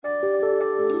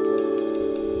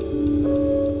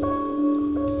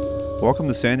Welcome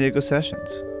to San Diego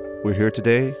Sessions. We're here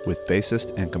today with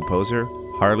bassist and composer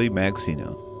Harley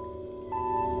Magsino.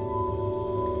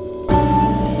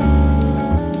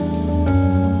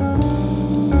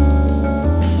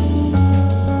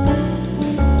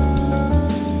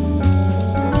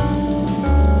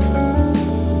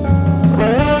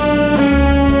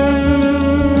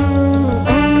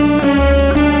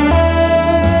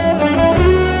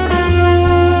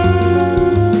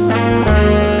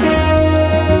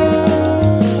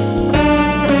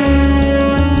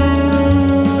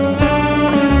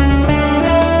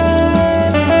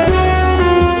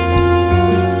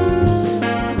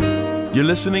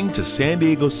 Listening to San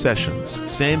Diego Sessions,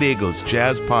 San Diego's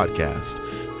jazz podcast,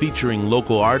 featuring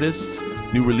local artists,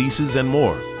 new releases, and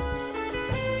more.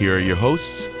 Here are your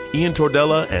hosts, Ian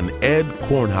Tordella and Ed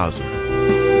Kornhauser.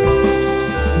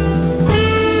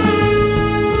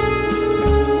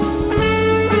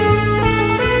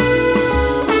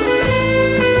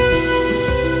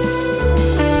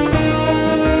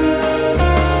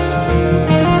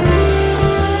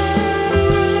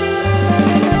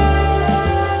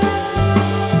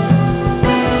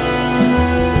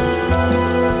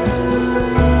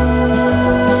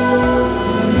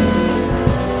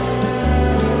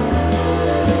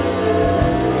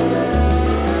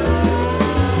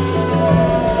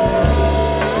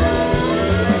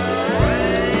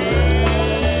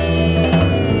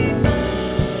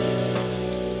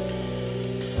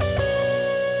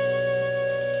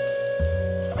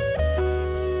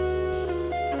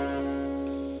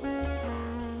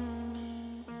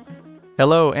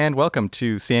 Hello and welcome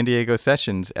to San Diego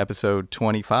Sessions, episode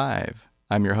 25.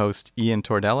 I'm your host, Ian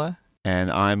Tordella. And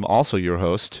I'm also your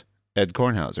host, Ed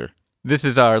Kornhauser. This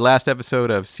is our last episode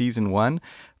of Season 1,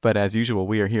 but as usual,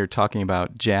 we are here talking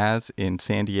about jazz in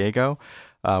San Diego.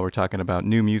 We're talking about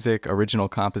new music, original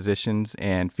compositions,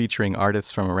 and featuring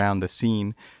artists from around the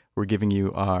scene. We're giving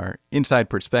you our inside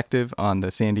perspective on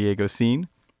the San Diego scene,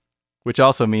 which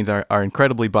also means our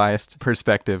incredibly biased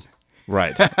perspective.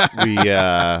 Right.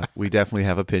 We definitely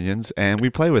have opinions, and we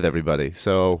play with everybody,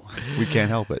 so we can't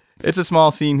help it. It's a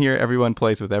small scene here. Everyone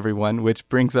plays with everyone, which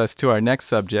brings us to our next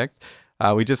subject.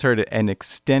 We just heard an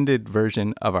extended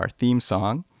version of our theme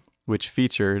song, which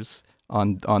features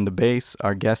on the bass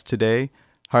our guest today,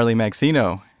 Harley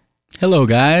Magsino. Hello,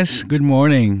 guys. Good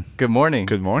morning. Good morning.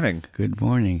 Good morning. Good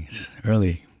morning. It's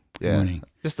early morning.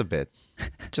 Just a bit.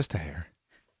 Just a hair.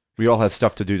 We all have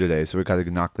stuff to do today, so we got to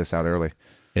knock this out early.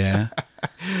 Yeah.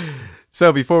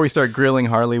 So before we start grilling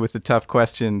Harley with the tough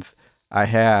questions, I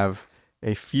have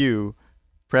a few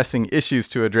pressing issues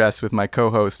to address with my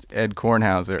co-host, Ed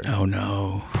Kornhauser. Oh,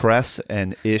 no. Press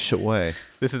and ish away.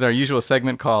 This is our usual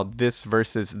segment called This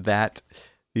versus That.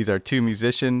 These are two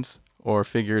musicians or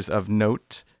figures of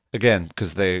note. Again,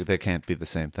 because they can't be the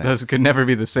same thing. Those could never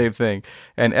be the same thing.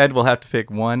 And Ed will have to pick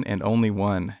one and only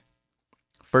one.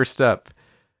 First up,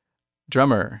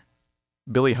 drummer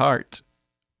Billy Hart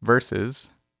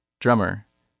versus drummer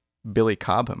Billy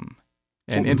Cobham.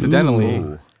 And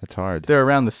incidentally, that's hard. They're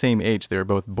around the same age. They were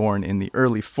both born in the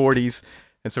early 40s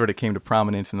and sort of came to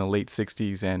prominence in the late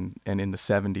 60s and in the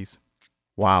 70s.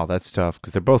 Wow, that's tough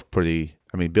because they're both pretty.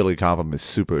 I mean, Billy Cobham is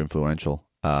super influential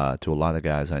to a lot of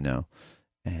guys I know,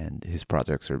 and his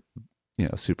projects are,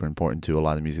 super important to a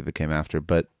lot of music that came after.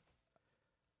 But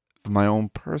for my own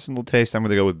personal taste, I'm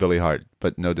going to go with Billy Hart,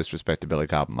 but no disrespect to Billy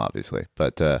Cobham, obviously.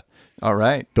 But all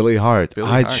right, Billy Hart,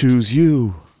 I Hart. choose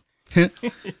you.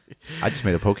 I just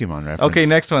made a Pokemon reference. Okay,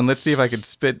 next one. Let's see if I could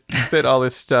spit all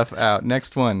this stuff out.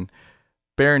 Next one,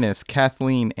 Baroness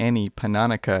Kathleen Annie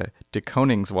Panonica de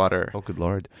Koningswater. Oh, good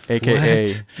Lord.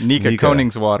 A.K.A. Nika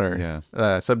Koningswater,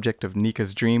 yeah. Subject of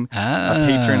Nika's Dream, a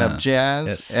patron of jazz.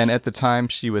 Yes. And at the time,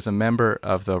 she was a member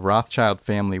of the Rothschild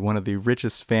family, one of the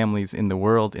richest families in the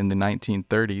world in the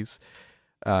 1930s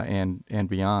and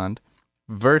beyond,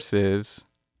 versus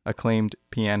acclaimed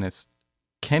pianist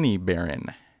Kenny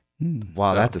Barron.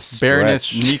 Wow, that's a stretch.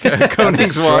 Baroness Nika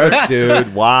Koningswater. Stretch,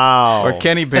 dude. Wow. Or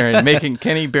Kenny Barron.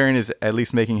 Kenny Barron is at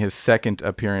least making his second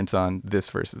appearance on This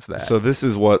versus That. So this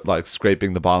is what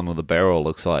scraping the bottom of the barrel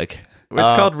looks like.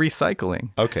 It's called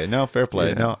recycling. Okay, no, fair play.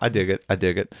 Yeah. No, I dig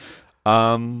it.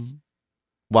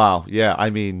 Wow, yeah, I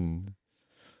mean,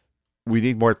 we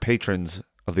need more patrons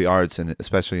of the arts, and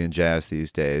especially in jazz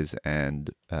these days, and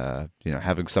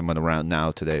having someone around now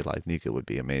today like Nika would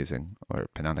be amazing, or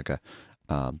Panonica.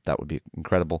 That would be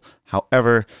incredible.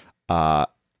 However,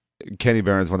 Kenny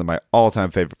Barron is one of my all-time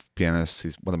favorite pianists.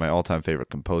 He's one of my all-time favorite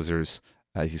composers.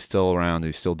 He's still around.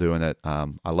 He's still doing it.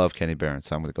 I love Kenny Barron,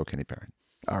 so I'm going to go Kenny Barron.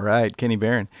 All right, Kenny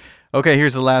Barron. Okay,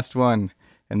 here's the last one,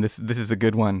 and this is a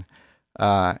good one.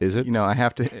 Is it? I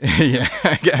have to, yeah,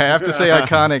 I have to say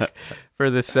iconic for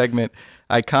this segment.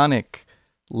 Iconic,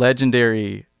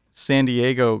 legendary San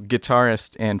Diego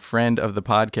guitarist and friend of the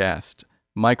podcast,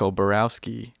 Michael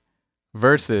Borowski,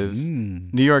 versus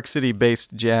New York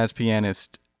City-based jazz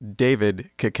pianist David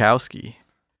Kikowski.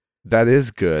 That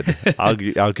is good.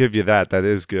 I'll give you that. That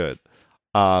is good.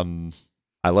 I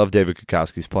love David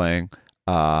Kikowski's playing.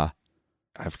 I've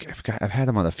had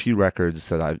him on a few records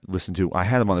that I listened to. I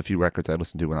had him on a few records I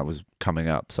listened to when I was coming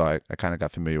up, so I kind of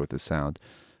got familiar with his sound.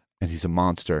 And he's a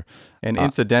monster. And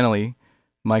incidentally,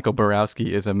 Michael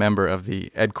Borowski is a member of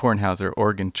the Ed Kornhauser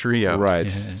organ trio. Right.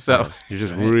 Yeah. So you're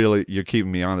just you're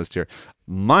keeping me honest here.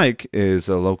 Mike is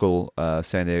a local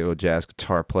San Diego jazz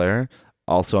guitar player,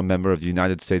 also a member of the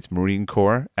United States Marine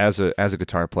Corps as a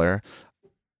guitar player.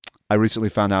 I recently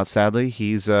found out, sadly,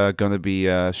 he's going to be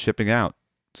shipping out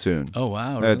soon. Oh,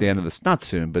 wow. At the end of this, not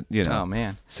soon, but,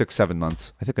 6-7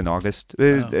 months. I think in August,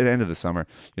 at the end of the summer.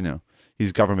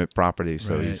 He's government property,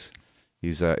 so right.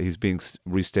 he's being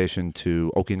restationed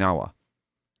to Okinawa.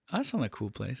 That's not a cool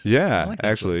place. Yeah, like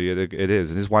actually, it is.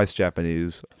 And his wife's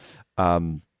Japanese.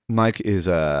 Mike's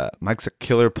a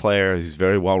killer player. He's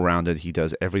very well-rounded. He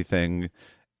does everything,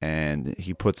 and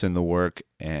he puts in the work,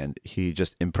 and he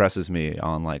just impresses me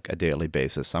on like a daily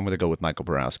basis. So I'm going to go with Michael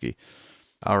Borowski.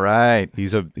 All right.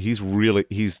 He's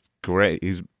great.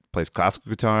 He plays classical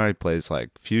guitar. He plays like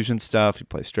fusion stuff. He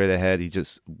plays straight ahead. He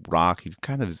just rock. He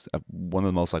kind of is one of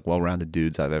the most like well-rounded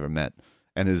dudes I've ever met,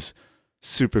 and is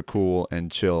super cool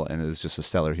and chill, and is just a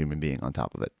stellar human being on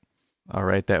top of it. All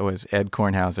right, that was Ed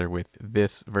Kornhauser with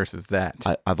This versus That.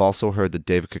 I've also heard that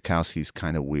David Kikowski's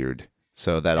kind of weird,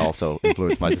 so that also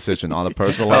influenced my decision on a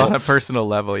personal level. On a personal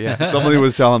level, yeah. Somebody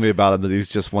was telling me about him that he's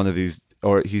just one of these,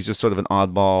 or he's just sort of an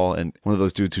oddball and one of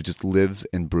those dudes who just lives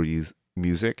and breathes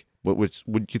music, which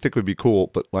would you think would be cool,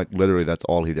 but like literally that's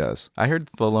all he does. I heard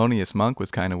Thelonious Monk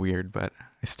was kind of weird, but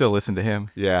I still listen to him.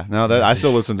 Yeah, no, I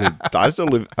still listen to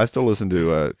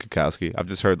Kikowski. I've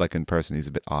just heard like in person he's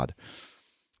a bit odd.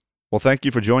 Well, thank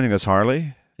you for joining us,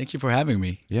 Harley. Thank you for having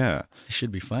me. Yeah, this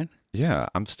should be fun. Yeah,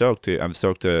 I'm stoked to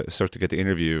get the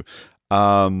interview.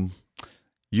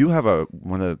 You have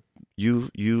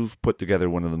you've put together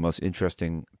one of the most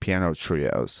interesting piano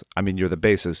trios. I mean, you're the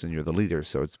bassist and you're the leader,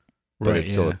 so it's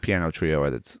still a piano trio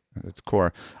at its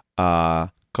core,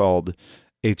 called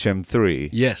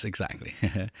HM3. Yes, exactly.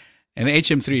 And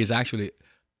HM3 is actually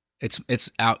it's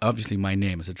obviously my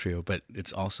name as a trio, but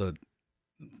it's also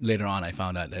later on I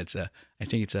found out that I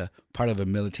think it's a part of a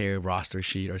military roster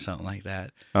sheet or something like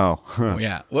that. Oh,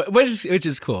 yeah, which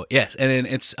is cool. Yes, and then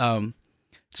it's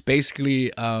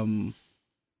basically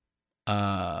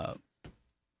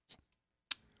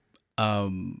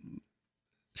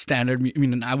standard. I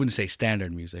mean, I wouldn't say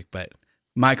standard music, but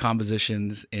my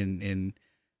compositions in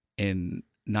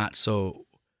not so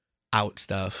out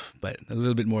stuff, but a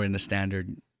little bit more in the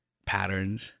standard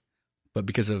patterns. But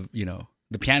because of the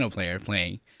piano player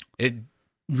playing, it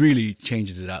really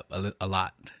changes it up a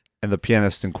lot. And the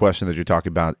pianist in question that you're talking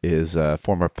about is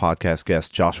former podcast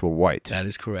guest Joshua White. That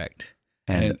is correct.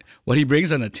 And what he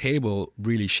brings on the table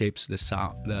really shapes the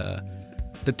sound,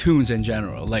 the tunes in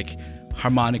general, like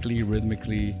harmonically,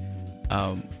 rhythmically,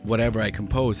 whatever I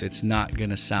compose, it's not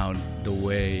gonna sound the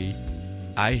way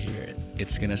I hear it.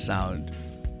 It's gonna sound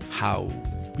how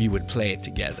we would play it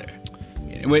together,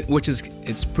 which is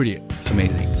it's pretty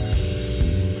amazing.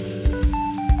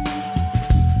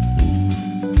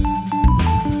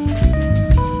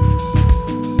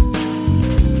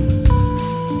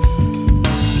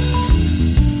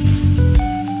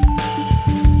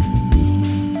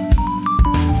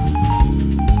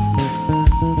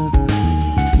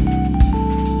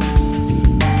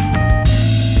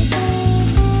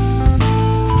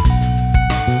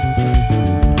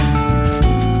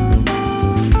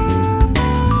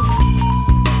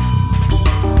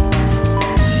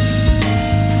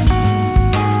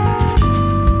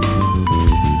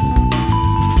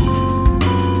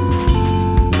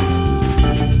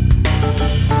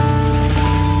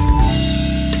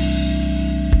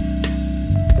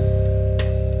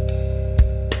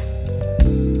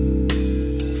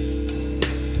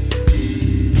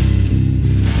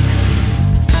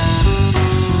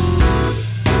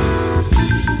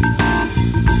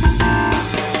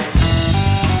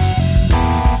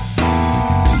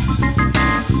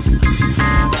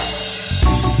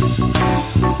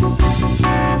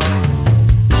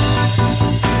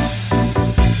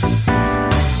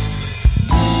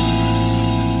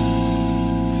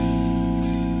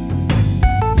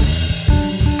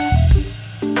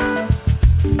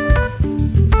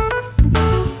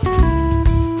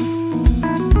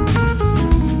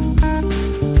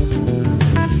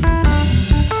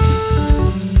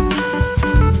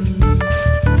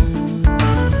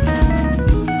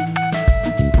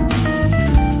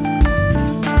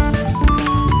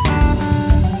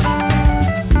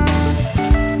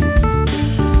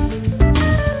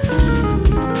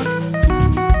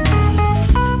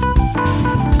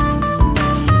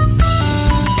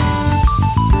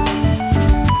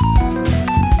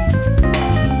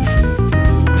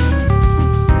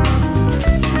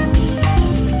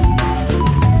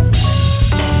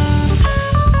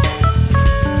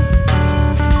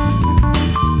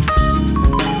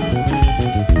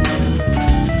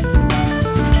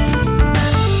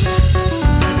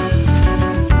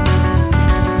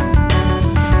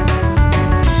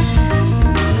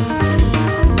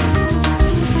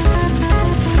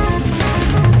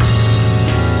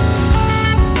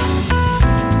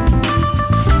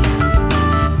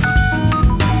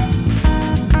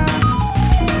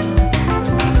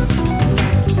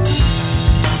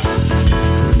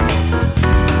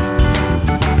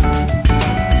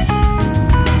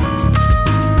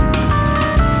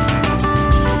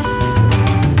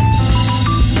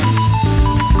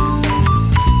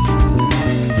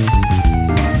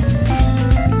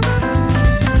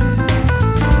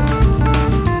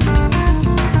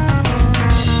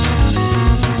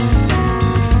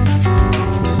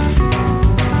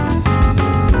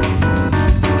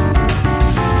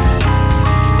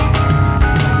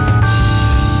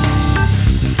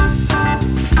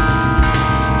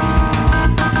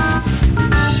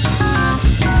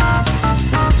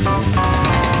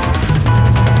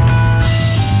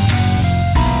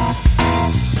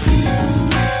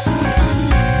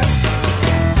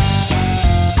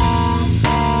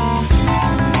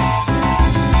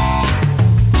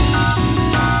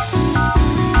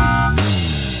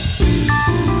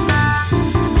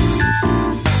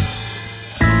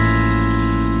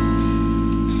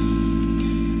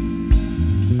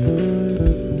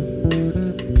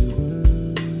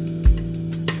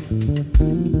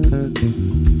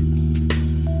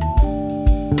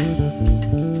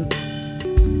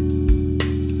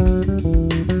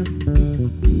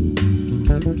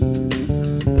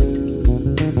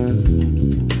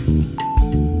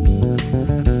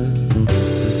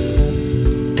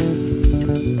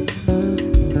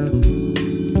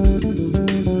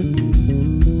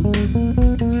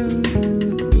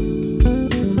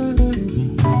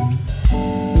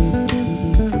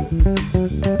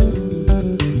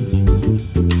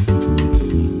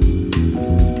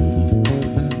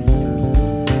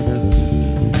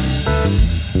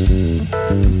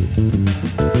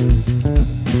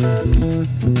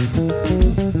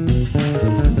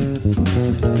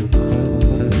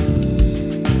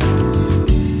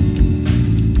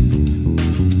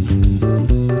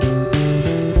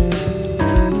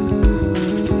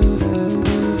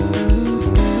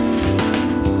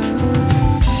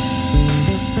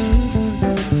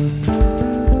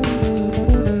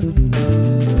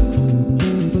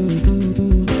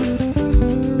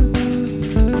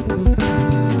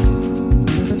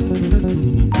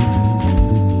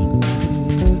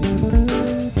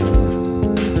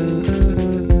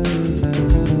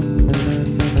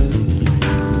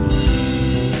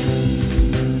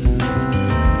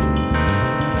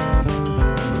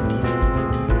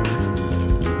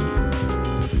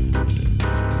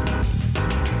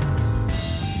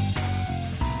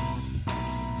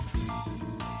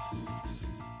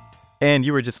 And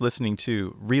you were just listening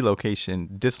to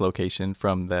Relocation, Dislocation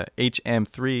from the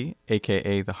HM3,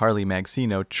 aka the Harley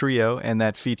Magsino Trio, and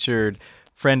that featured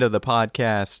friend of the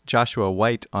podcast Joshua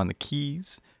White on the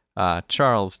keys,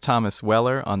 Charles Thomas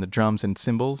Weller on the drums and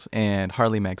cymbals, and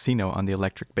Harley Magsino on the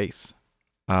electric bass.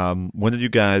 When did you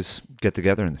guys get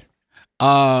together?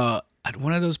 At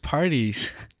one of those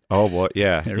parties. Oh, boy,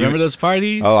 yeah. Remember those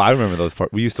parties? Oh, I remember those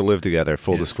parties. We used to live together,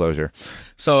 full disclosure.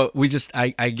 So we just,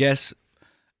 I guess,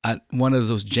 at one of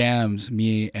those jams,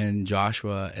 me and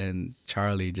Joshua and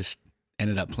Charlie just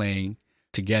ended up playing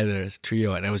together as a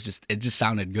trio, and it just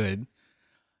sounded good.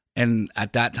 And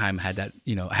at that time, had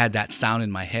that sound in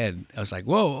my head. I was like,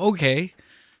 "Whoa, okay,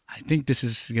 I think this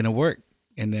is gonna work."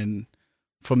 And then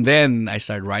from then, I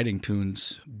started writing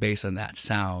tunes based on that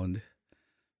sound.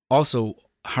 Also,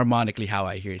 harmonically, how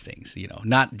I hear things.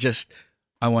 Not just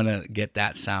I want to get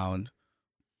that sound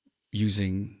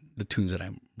using the tunes that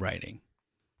I'm writing.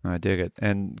 I dig it.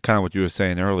 And kind of what you were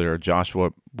saying earlier,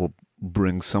 Joshua will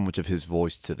bring so much of his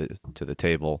voice to the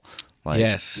table. Like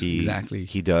yes, exactly.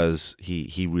 He does.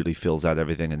 He really fills out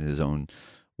everything in his own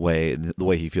way, the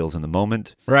way he feels in the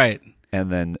moment. Right. And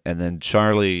then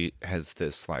Charlie has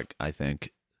this, like, I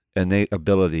think, innate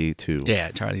ability to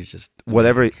Charlie's just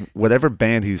whatever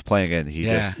band he's playing in,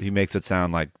 he makes it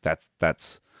sound like that's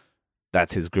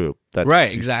his group. That's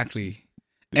right, exactly.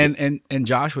 And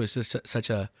Joshua is just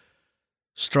such a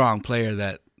strong player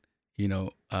that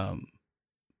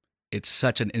it's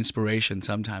such an inspiration.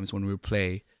 Sometimes when we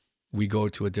play, we go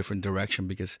to a different direction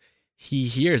because he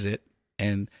hears it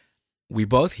and we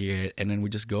both hear it, and then we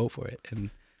just go for it. And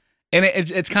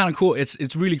it's kind of cool.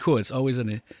 It's really cool. It's always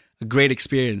a great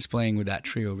experience playing with that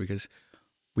trio because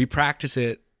we practice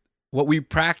it. What we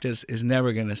practice is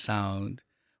never gonna sound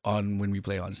on when we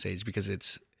play on stage because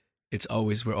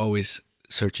we're always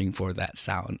searching for that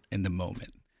sound in the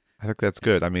moment. I think that's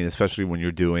good. I mean, especially when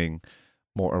you're doing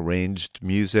more arranged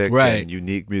music right. and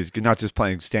unique music. You're not just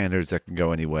playing standards that can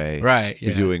go any way. Right.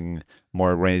 You're doing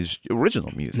more arranged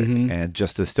original music, and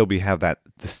just to still have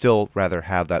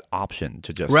that option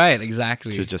to just right,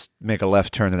 exactly, to just make a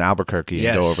left turn in Albuquerque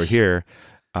and go over here,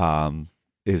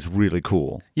 is really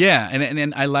cool. Yeah,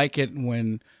 and I like it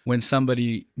when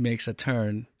somebody makes a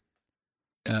turn.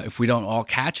 If we don't all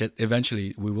catch it,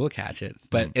 eventually we will catch it.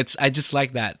 But I just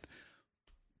like that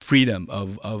freedom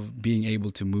of being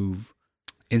able to move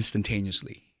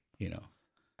instantaneously,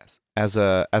 As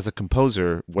a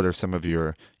composer, what are some of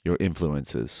your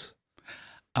influences?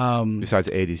 Besides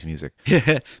 80s music.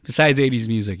 Besides 80s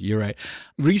music, you're right.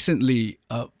 Recently,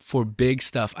 for big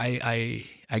stuff, I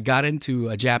got into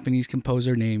a Japanese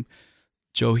composer named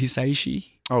Joe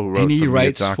Hisaishi. Oh, and he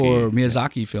writes for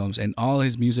Miyazaki films, and all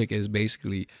his music is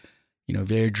basically,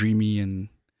 very dreamy and,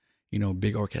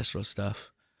 big orchestral stuff.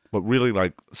 But really,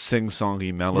 like,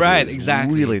 sing-songy melodies. Right,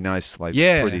 exactly. Really nice, like,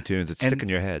 pretty tunes that stick in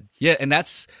your head. Yeah, and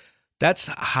that's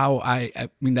how I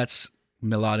mean, that's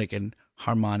melodic and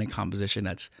harmonic composition.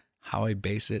 That's how I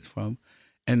base it from.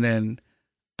 And then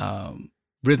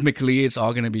rhythmically, it's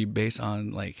all going to be based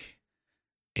on, like,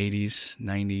 80s,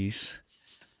 90s,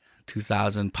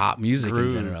 2000 pop music in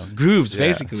general. Grooves,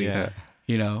 basically. Yeah.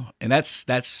 And that's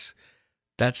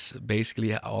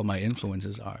basically how all my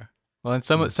influences are. Well, and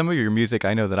some of your music,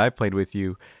 I know that I've played with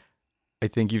you, I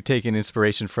think you've taken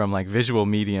inspiration from, like, visual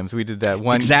mediums. We did that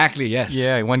one. Exactly, yes.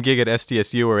 Yeah, one gig at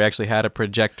SDSU where we actually had a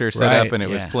projector set up and it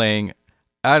was playing,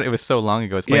 it was so long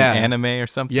ago, it was playing anime or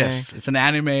something. Yes, it's an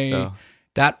anime.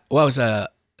 That was a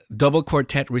double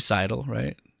quartet recital,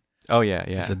 right? Oh, yeah.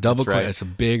 It's a double quartet. Right. It's a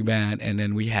big band. And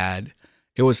then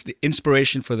it was the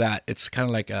inspiration for that. It's kind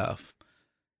of like a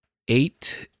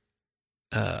 8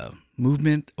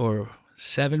 movement or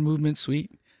 7 movement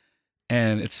suite,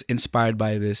 and it's inspired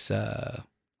by this anime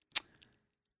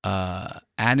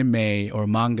or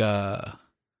manga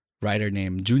writer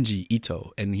named Junji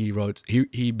Ito, and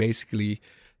he basically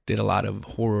did a lot of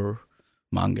horror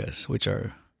mangas, which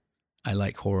are I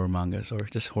like horror mangas or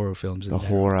just horror films. The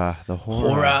horror.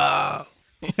 Horror.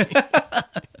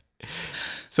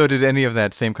 So did any of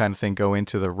that same kind of thing go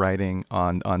into the writing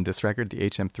on this record, the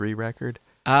HM3 record?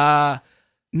 Not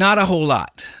a whole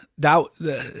lot.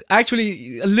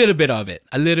 Actually, a little bit of it.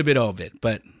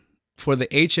 But for the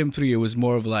HM3, it was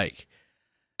more of like,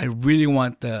 I really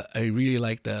like the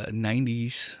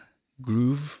 90s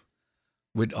groove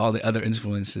with all the other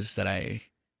influences that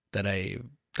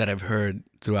I've heard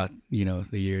throughout, the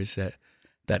years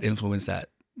that influence that,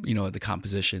 the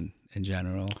composition in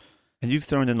general. And you've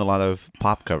thrown in a lot of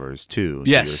pop covers too.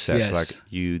 Yes, to your sets. yes. Like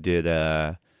you did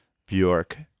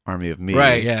Bjork, Army of Me.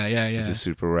 Right, yeah. Which is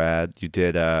super rad. You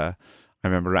did I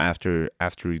remember after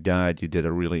he died, you did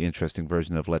a really interesting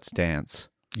version of Let's Dance.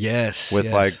 Yes.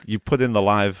 With like you put in the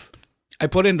live. I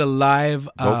put in the live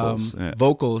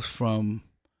vocals, from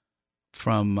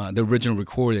the original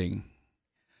recording,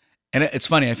 and it's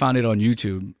funny. I found it on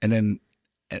YouTube, and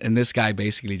this guy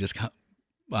basically just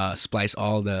spliced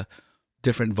all the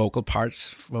different vocal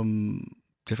parts from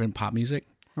different pop music,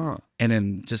 and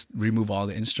then just remove all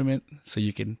the instrument so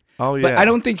you can. Oh yeah. But I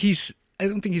think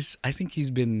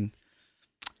he's been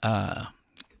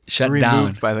shut Removed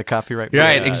down by the copyright.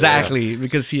 Right, Yeah, exactly.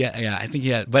 Because I think he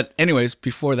had. But anyways,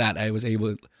 before that, I was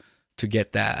able to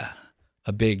get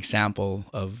a big sample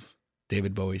of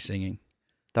David Bowie singing.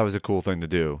 That was a cool thing to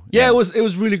do. Yeah, it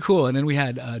was really cool. And then we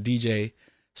had DJ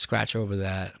scratch over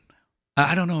that.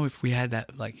 I don't know if we had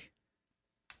that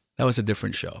that was a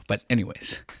different show. But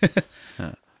anyways.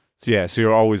 So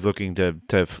you're always looking to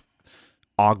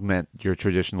augment your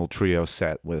traditional trio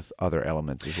set with other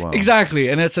elements as well. Exactly.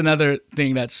 And that's another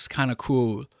thing that's kind of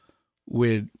cool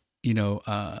with,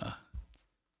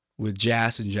 with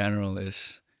jazz in general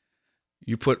is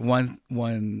you put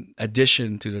one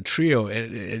addition to the trio,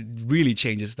 it really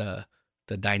changes the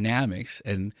dynamics,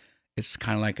 and it's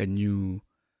kind of like a new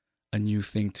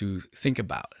thing to think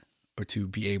about or to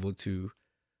be able to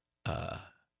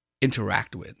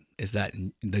interact with, is that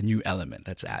the new element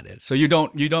that's added. So you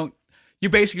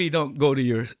basically don't go to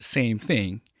your same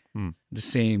thing, the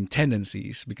same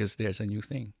tendencies, because there's a new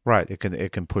thing. Right.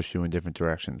 It can push you in different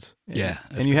directions. Yeah.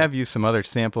 And you have used some other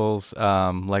samples,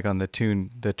 like on the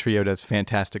tune, the trio does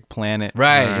Fantastic Planet.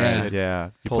 Right, Yeah.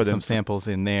 You Pulled put some samples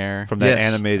in there. from that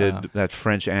Yes. that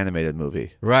French animated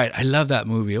movie. Right. I love that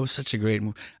movie. It was such a great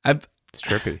movie. It's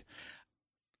trippy.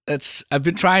 I've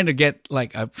been trying to get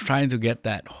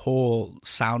that whole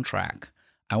soundtrack.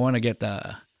 I want to get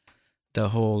the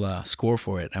whole score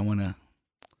for it. I want to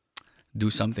do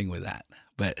something with that,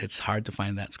 but it's hard to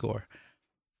find that score.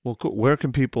 Well, cool. Where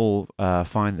can people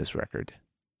find this record?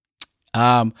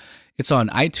 It's on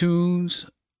iTunes,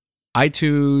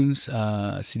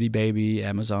 CD Baby,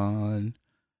 Amazon,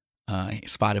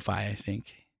 Spotify, I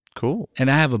think. Cool. And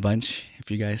I have a bunch.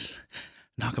 If you guys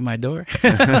knock on my door,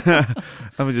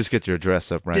 Let me just get your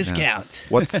address up right now. discount.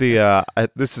 What's the?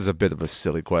 This is a bit of a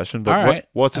silly question, but All right.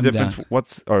 what's the I'm difference? down.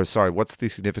 What's the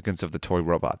significance of the toy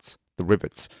robots, the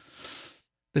Ribbits?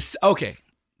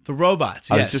 The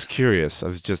robots. I Yes. was just curious.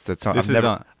 This I've is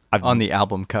never, on the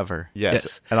album cover. yes,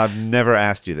 Yes. and I've never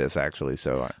asked you this actually.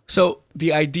 So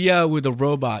the idea with the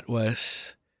robot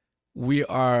was we're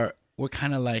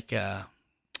kind of like because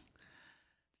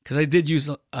I did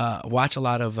watch a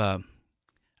lot of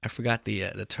I forgot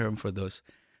the term for those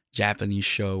Japanese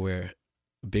show where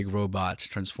big robots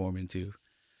transform into,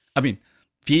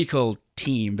 vehicle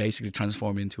team basically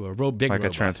transform into a big like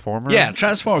robot. a transformer. Yeah,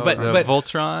 transform, but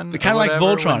Voltron, kind of like whatever,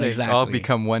 Voltron, when they exactly. all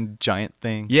become one giant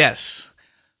thing. Yes.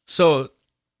 So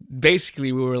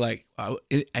basically, we were like,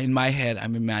 in my head,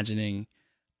 I'm imagining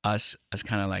us as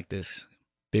kind of like this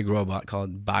big robot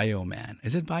called Bioman.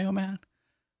 Is it Bioman?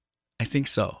 I think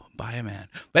so, Bioman.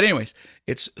 But anyways,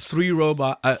 it's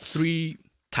three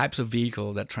types of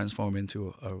vehicle that transform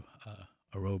into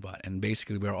a robot, and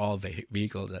basically we're all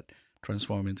vehicles that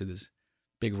transform into this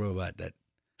big robot that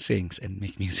sings and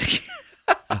make music.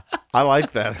 I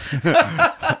like that.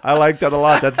 I like that a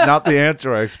lot. That's not the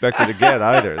answer I expected to get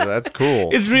either. That's cool.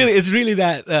 It's really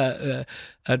that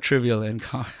trivial and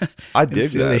I dig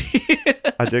silly.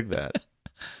 that. I dig that.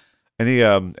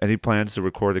 Any plans to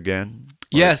record again?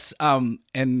 Yes,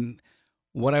 and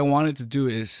what I wanted to do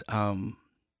is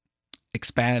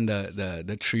expand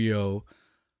the trio,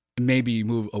 maybe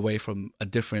move away from a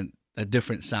different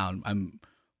sound. I'm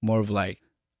more of like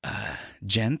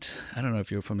djent. I don't know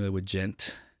if you're familiar with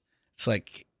djent. It's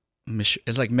like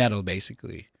metal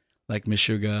basically, like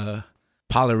Meshuggah,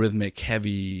 polyrhythmic,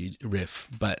 heavy riff,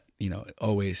 but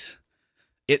always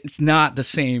it's not the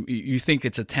same. You think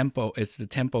it's a tempo. The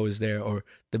tempo is there or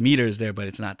the meter is there, but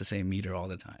it's not the same meter all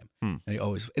the time.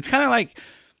 It's kind of like,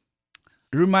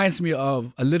 it reminds me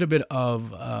of a little bit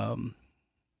of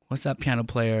what's that piano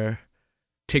player,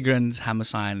 Tigran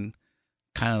Hamasyan,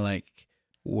 kind of like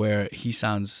where he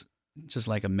sounds just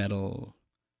like a metal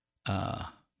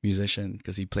musician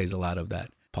because he plays a lot of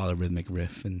that polyrhythmic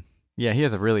riff. And yeah, he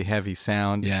has a really heavy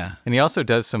sound. Yeah, and he also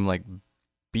does some like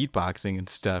beatboxing and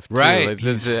stuff too. Right.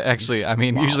 Like, actually, I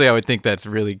mean, usually I would think that's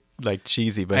really like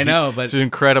cheesy, but but it's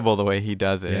incredible the way he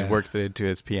does it. Yeah. He works it into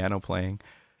his piano playing.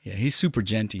 Yeah, he's super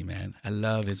genty, man. I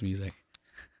love his music.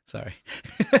 Sorry.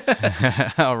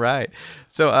 All right.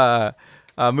 So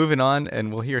moving on,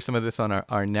 and we'll hear some of this on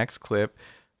our next clip.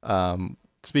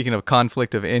 Speaking of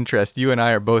conflict of interest, you and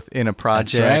I are both in a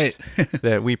project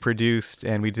that we produced,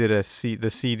 and we did the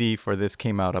CD for this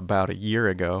came out about a year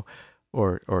ago,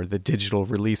 or the digital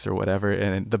release or whatever,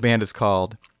 and the band is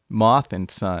called Moth and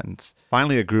Sons.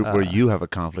 Finally, a group where you have a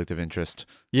conflict of interest.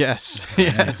 Yes,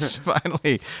 yes.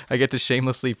 Finally, I get to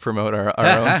shamelessly promote our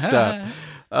own stuff.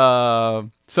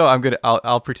 So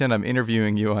I'll pretend I'm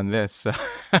interviewing you on this.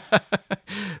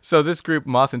 So this group,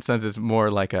 Moth and Sons, is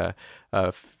more like I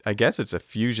guess it's a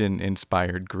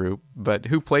fusion-inspired group. But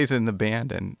who plays in the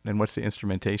band, and what's the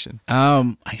instrumentation?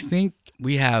 I think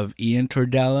we have Ian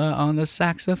Tordella on the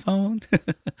saxophone,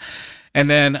 and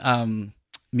then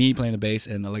me playing the bass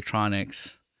and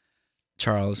electronics,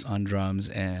 Charles on drums,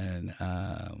 and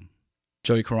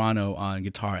Joey Carano on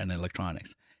guitar and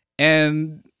electronics.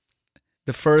 And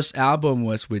the first album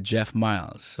was with Jeff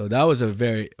Miles, so that was a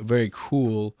very, very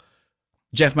cool.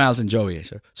 Jeff Miles and Joey,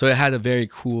 so it had a very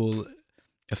cool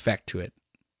effect to it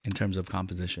in terms of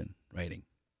composition writing.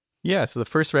 Yeah, so the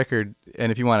first record,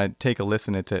 and if you want to take a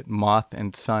listen, it's at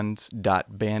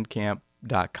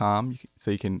mothandsons.bandcamp.com,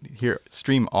 so you can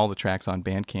stream all the tracks on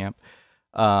Bandcamp.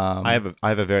 I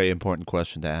have a very important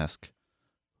question to ask.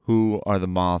 Who are the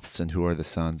Moths and who are the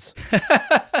Sons?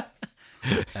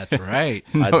 That's right.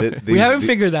 We haven't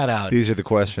figured that out. These are the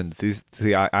questions.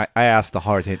 I asked the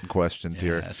hard-hitting questions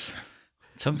here. That's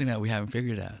something that we haven't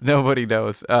figured out. Nobody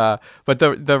knows. But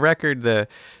the record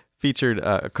featured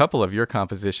a couple of your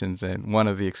compositions, and one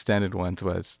of the extended ones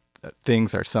was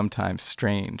Things Are Sometimes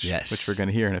Strange, which we're going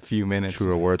to hear in a few minutes.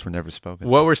 Truer words were never spoken.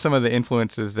 What were some of the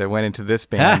influences that went into this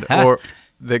band, or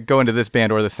that go into this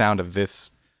band, or the sound of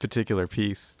this particular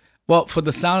piece? Well, for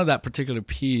the sound of that particular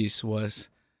piece was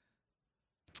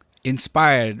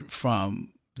inspired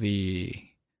from the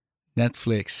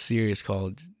Netflix series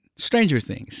called Stranger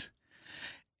Things.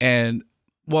 And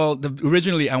well,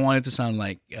 originally I wanted to sound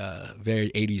like very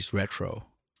 80s retro.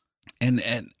 And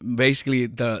basically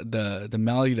the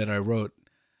melody that I wrote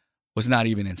was not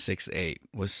even in 6/8,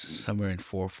 was somewhere in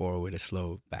 4/4 with a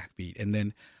slow backbeat. And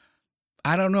then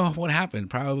I don't know what happened.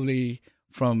 Probably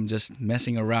from just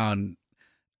messing around,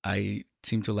 I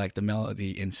seemed to like the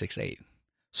melody in 6/8.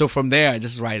 So from there, I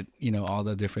just write, all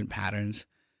the different patterns,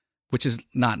 which is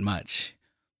not much.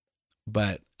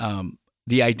 But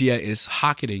the idea is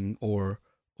hocketing or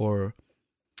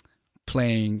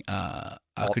playing a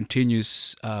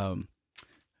continuous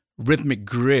rhythmic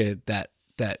grid that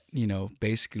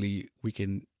basically we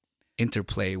can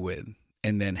interplay with,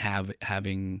 and then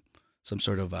having some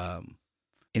sort of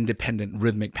independent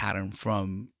rhythmic pattern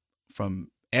from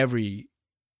every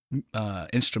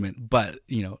instrument, but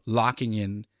locking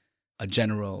in a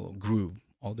general groove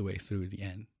all the way through the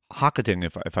end. Hocketing,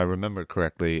 if I remember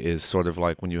correctly, is sort of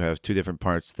like when you have two different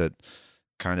parts that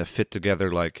kind of fit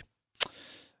together, like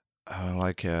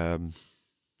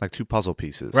two puzzle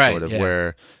pieces, right, sort of,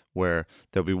 yeah. where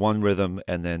there'll be one rhythm,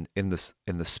 and then in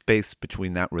the space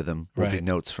between that rhythm will be Right.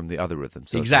 notes from the other rhythm.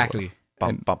 So Exactly.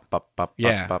 Bump, bump, bump, bump,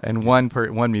 Yeah. bump, And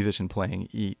one musician playing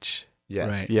each. Yes.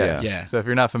 Right. Yes. Yeah. So if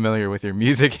you're not familiar with your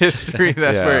music history,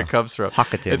 that's Yeah. where it comes from.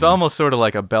 Hocketing. It's almost sort of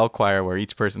like a bell choir where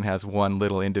each person has one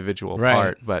little individual Right.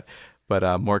 part, but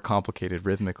more complicated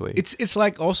rhythmically. It's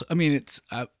like also, it's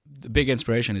the big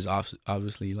inspiration is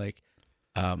obviously like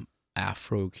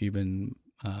Afro-Cuban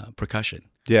percussion.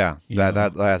 Yeah, You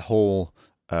that whole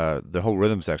the whole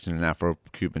rhythm section in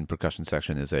Afro-Cuban percussion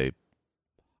section is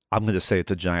I'm going to say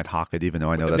it's a giant hocket, even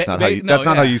though I know that's not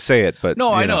how you say it. But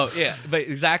No, I know, yeah, but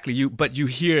exactly. You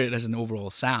hear it as an overall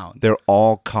sound. They're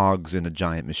all cogs in a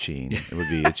giant machine. It would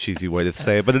be a cheesy way to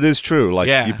say it, but it is true. Like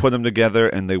Yeah. you put them together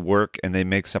and they work and they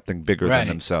make something bigger Right. than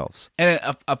themselves. And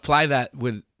apply that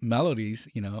with melodies,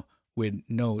 with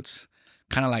notes,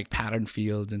 kind of like pattern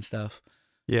fields and stuff.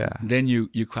 yeah. Then you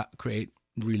create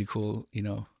really cool,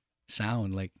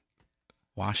 sound, like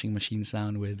washing machine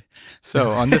sound with.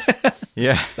 So on this,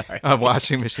 a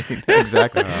washing machine,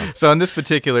 exactly. So on this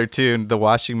particular tune, the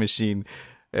washing machine,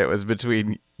 It was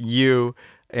between you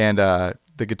and the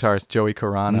guitarist Joey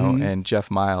Carano and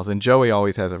Jeff Miles. And Joey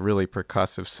always has a really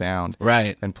percussive sound.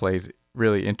 Right. And plays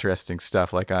really interesting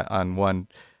stuff. Like on one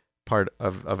part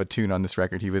of a tune on this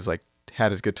record, he was like,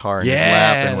 had his guitar in his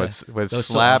lap and was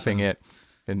slapping it.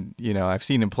 And, you know, I've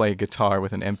seen him play guitar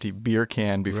with an empty beer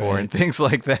can before and things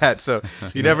like that. So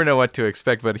you never know what to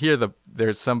expect. But here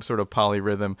there's some sort of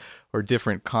polyrhythm or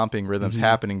different comping rhythms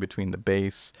happening between the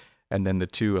bass and then the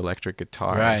two electric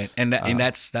guitars. Right. And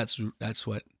that's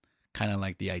what kind of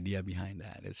like the idea behind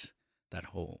that is that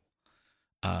whole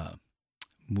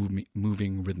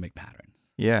moving rhythmic pattern.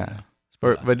 Yeah.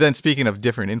 But then speaking of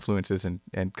different influences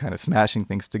and kind of smashing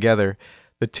things together,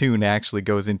 the tune actually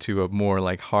goes into a more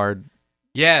like hard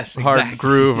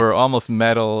groove or almost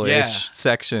metal-ish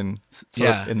section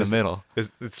in the middle.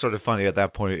 It's sort of funny at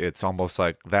that point. It's almost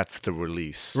like that's the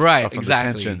release. Right, from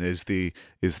exactly. the tension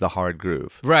is the hard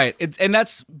groove. Right. And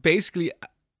that's basically,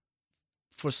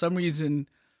 for some reason,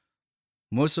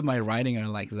 most of my writing are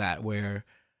like that, where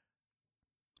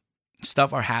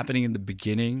stuff are happening in the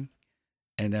beginning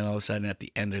and then all of a sudden at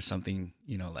the end there's something,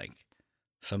 you know, like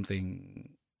something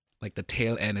like the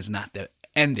tail end is not the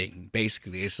ending,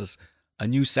 basically. It's just a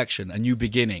new section, a new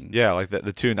beginning. Yeah, like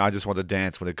the tune "I Just Want to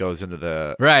Dance" when it goes into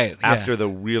the after the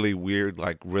really weird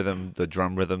like rhythm, the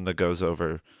drum rhythm that goes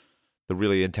over the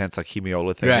really intense like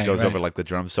hemiola thing that goes over like the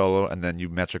drum solo, and then you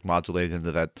metric modulate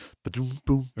into that boom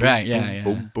boom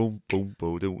boom boom boom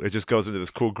boom. It just goes into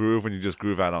this cool groove, and you just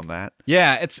groove out on that.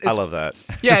 Yeah, it's I love that.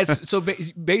 Yeah, it's so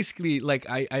basically like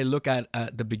I look at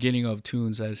the beginning of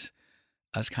tunes as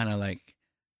kind of like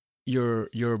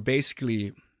you're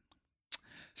basically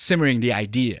simmering the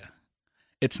idea.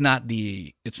 It's not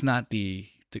the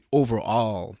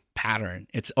overall pattern.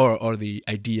 It's or the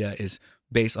idea is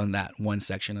based on that one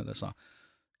section of the song.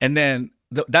 And then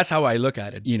that's how I look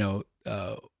at it. You know,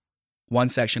 one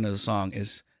section of the song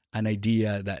is an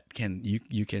idea that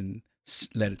you can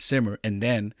let it simmer, and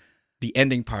then the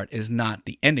ending part is not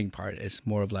the ending part. It's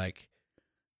more of like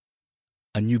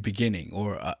a new beginning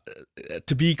or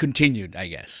to be continued, I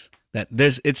guess. That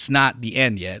it's not the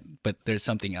end yet, but there's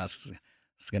something else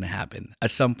that's going to happen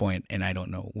at some point, and I don't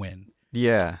know when.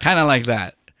 Yeah. Kind of like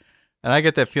that. And I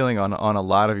get that feeling on a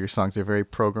lot of your songs. They're very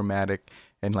programmatic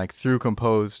and like through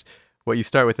composed. What you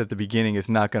start with at the beginning is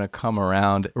not going to come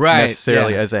around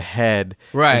necessarily as a head.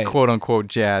 Right. In quote unquote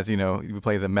jazz, you know, you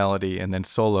play the melody and then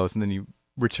solos, and then you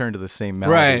return to the same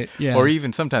melody. Right. Yeah. Or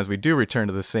even sometimes we do return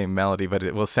to the same melody, but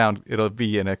it'll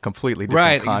be in a completely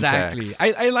different context.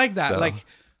 Exactly. I like that. So.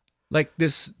 Like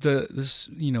this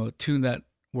you know tune that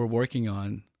we're working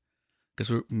on,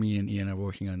 because me and Ian are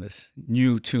working on this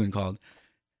new tune called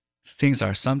 "Things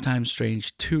Are Sometimes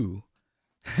Strange Too."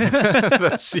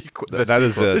 The sequel.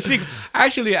 The sequel.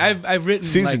 Actually, I've written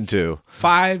season 2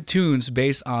 5 tunes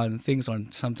based on Things Are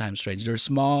Sometimes Strange. They're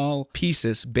small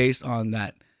pieces based on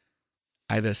that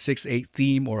either 6/8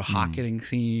 theme or Hocketing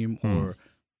theme or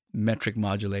metric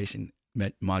modulation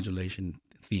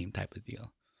theme type of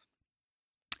deal.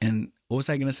 And what was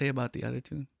I going to say about the other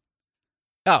tune?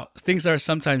 Oh, Things Are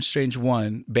Sometimes Strange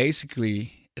 1.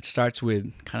 Basically, it starts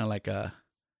with kind of like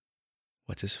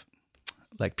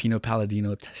like Pino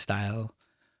Palladino style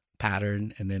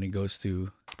pattern, and then it goes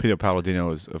to... Pino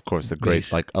Palladino is, of course, the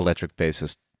great like electric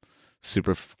bassist,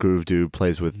 super groove dude,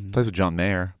 plays with John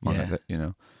Mayer, you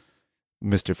know,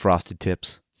 Mr. Frosted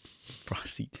Tips.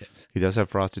 Frosty Tips. He does have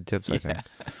frosted tips, I think.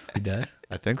 He does?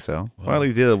 I think so. Well,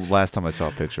 he did last time I saw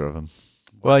a picture of him.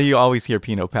 Well, you always hear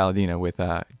Pino Palladino with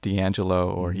D'Angelo,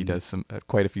 or he does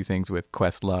quite a few things with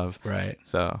Questlove. Right.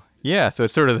 So, yeah, so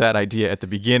it's sort of that idea at the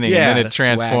beginning, and then it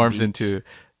transforms into,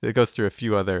 it goes through a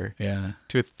few other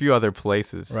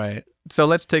places. Right. So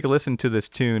let's take a listen to this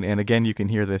tune, and again, you can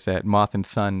hear this at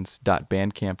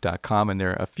mothandsons.bandcamp.com, and there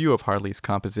are a few of Harley's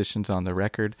compositions on the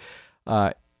record,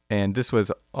 and this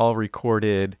was all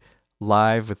recorded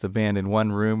live with the band in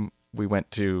one room. We went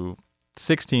to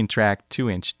 16-track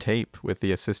 2-inch tape with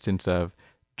the assistance of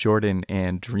Jordan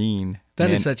and Dreen.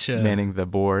 That is such a manning the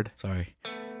board. Sorry,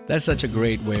 that's such a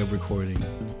great way of recording,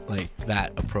 like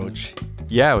that approach.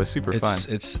 Yeah, it was super fun.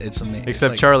 It's amazing.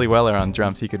 Except Charlie Weller on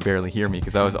drums, he could barely hear me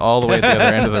because I was all the way at the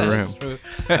other end of the room. That's true.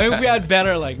 I mean, if we had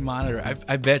better like monitor,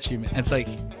 I bet you, man. It's like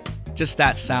just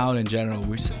that sound in general.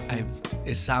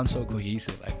 It sounds so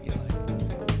cohesive. I feel like.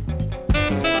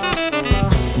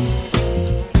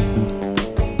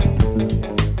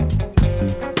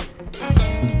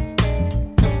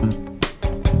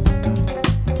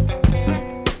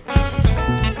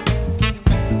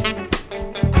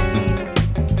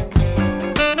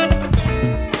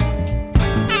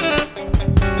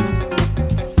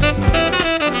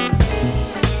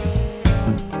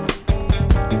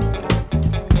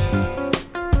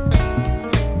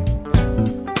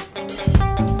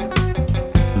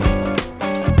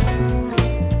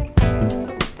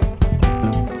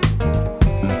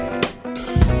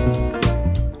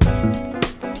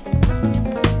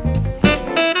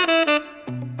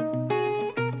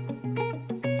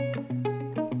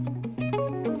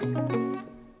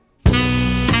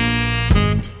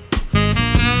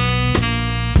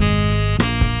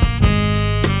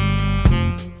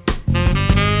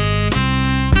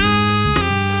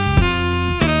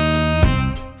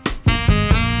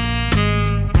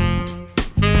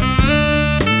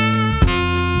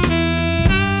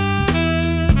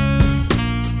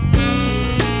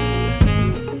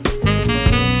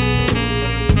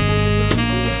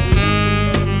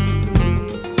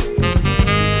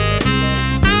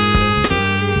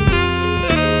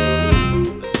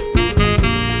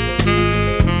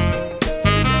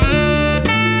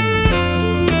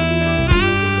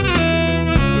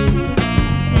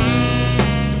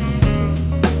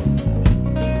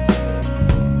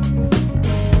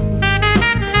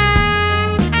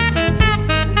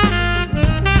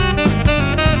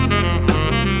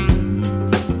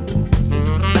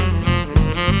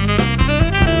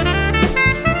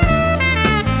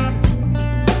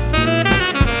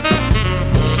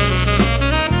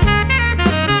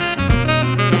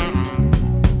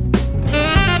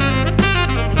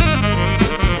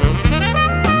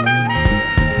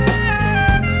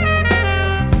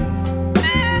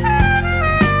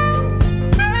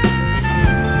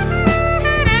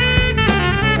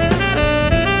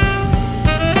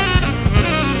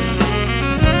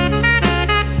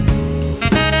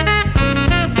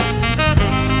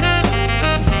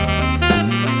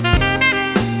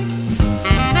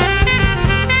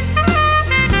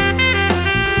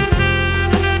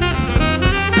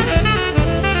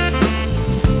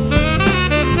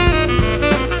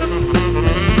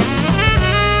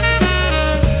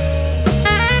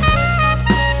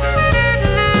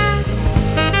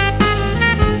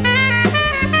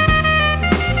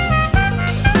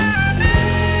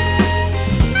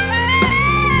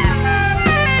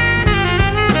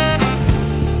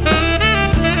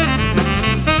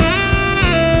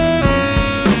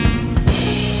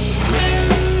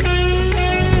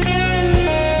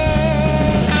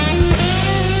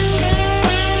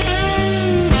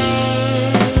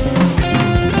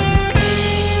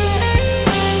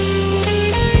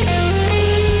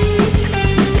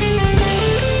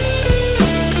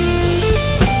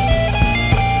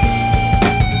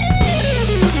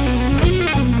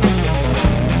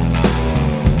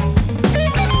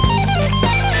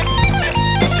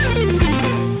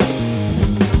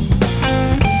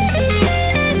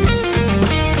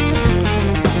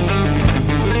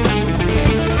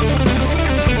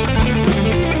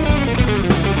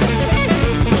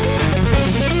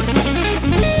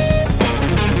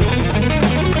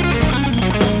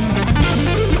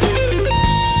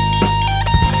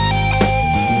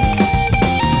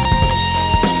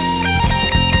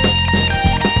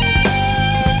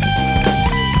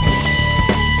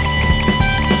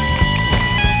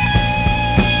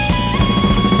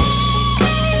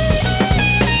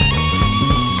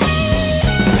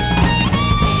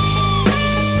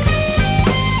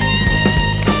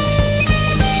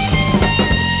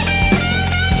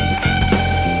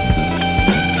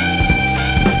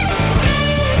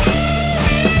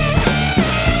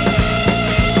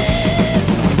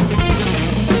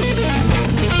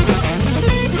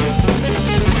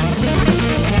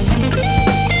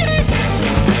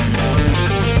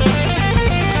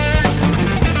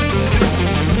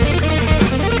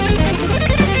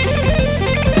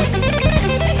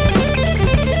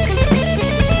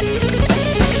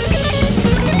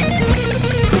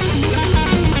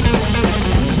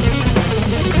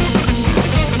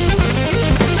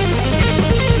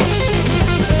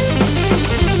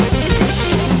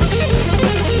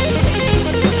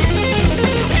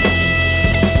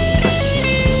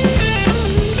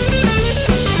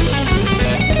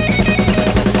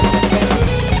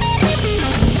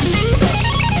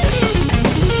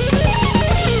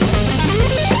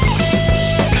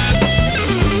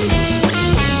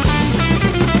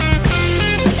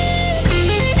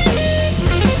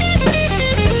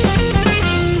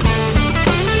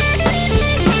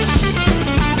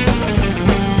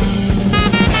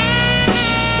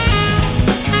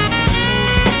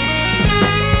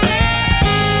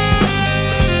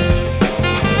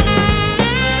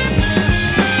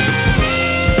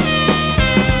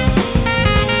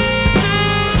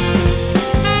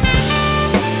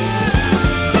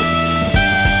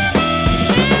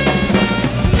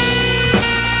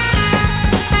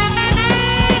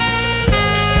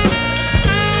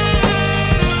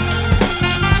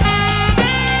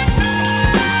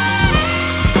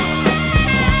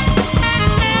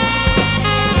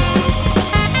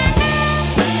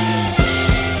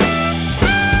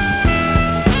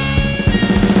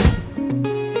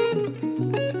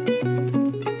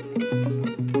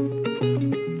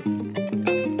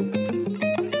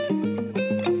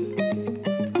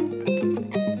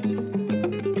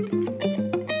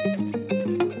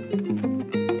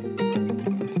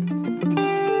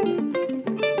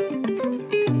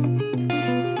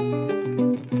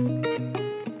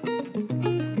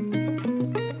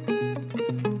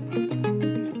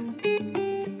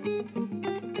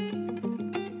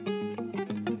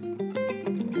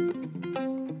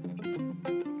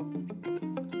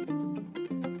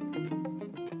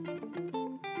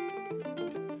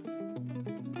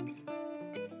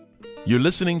 You're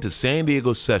listening to San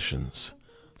Diego Sessions.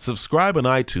 Subscribe on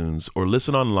iTunes or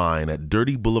listen online at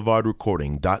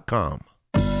dirtyboulevardrecording.com.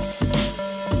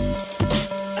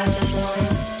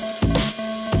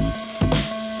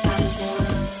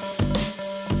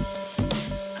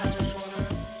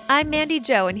 I'm Mandy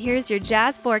Jo, and here's your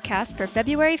jazz forecast for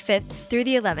February 5th through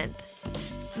the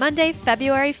 11th. Monday,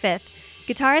 February 5th,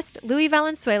 guitarist Louis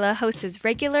Valenzuela hosts his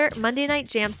regular Monday night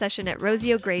jam session at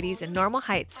Rosie O'Grady's in Normal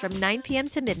Heights from 9 p.m.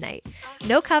 to midnight.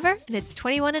 No cover, and it's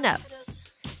 21 and up.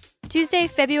 Tuesday,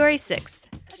 February 6th,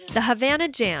 the Havana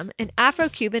Jam, an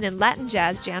Afro-Cuban and Latin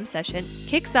jazz jam session,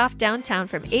 kicks off downtown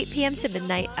from 8 p.m. to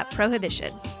midnight at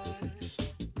Prohibition.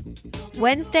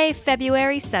 Wednesday,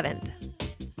 February 7th,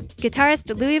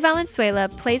 guitarist Louis Valenzuela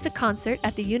plays a concert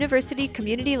at the University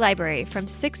Community Library from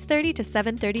 6:30 to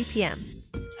 7:30 p.m.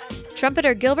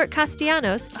 Trumpeter Gilbert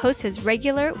Castellanos hosts his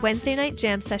regular Wednesday night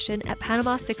jam session at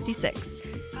Panama 66.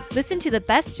 Listen to the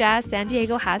best jazz San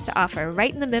Diego has to offer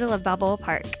right in the middle of Balboa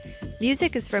Park.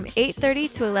 Music is from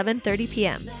 8:30 to 11:30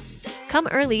 p.m. Come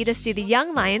early to see the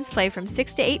Young Lions play from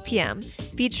 6 to 8 p.m.,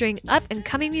 featuring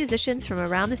up-and-coming musicians from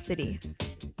around the city.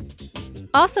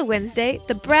 Also Wednesday,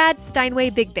 the Brad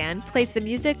Steinway Big Band plays the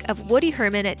music of Woody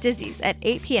Herman at Dizzy's at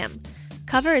 8 p.m.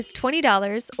 Cover is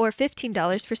 $20 or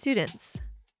 $15 for students.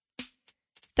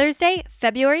 Thursday,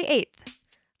 February 8th,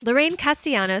 Lorraine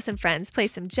Castellanos and friends play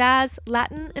some jazz,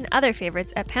 Latin, and other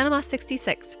favorites at Panama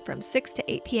 66 from 6 to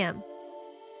 8 p.m.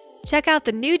 Check out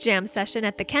the new jam session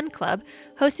at the Ken Club,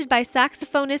 hosted by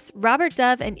saxophonists Robert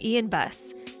Dove and Ian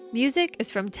Buss. Music is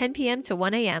from 10 p.m. to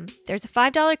 1 a.m. There's a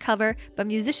 $5 cover, but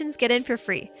musicians get in for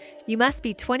free. You must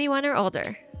be 21 or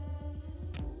older.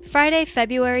 Friday,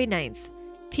 February 9th.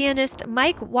 Pianist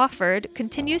Mike Wofford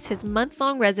continues his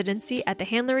month-long residency at the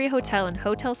Handlery Hotel and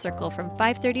Hotel Circle from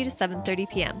 5:30 to 7:30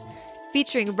 p.m.,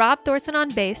 featuring Rob Thorson on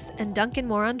bass and Duncan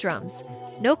Moore on drums.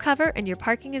 No cover and your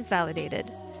parking is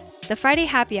validated. The Friday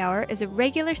Happy Hour is a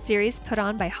regular series put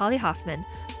on by Holly Hoffman,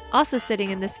 also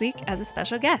sitting in this week as a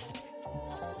special guest.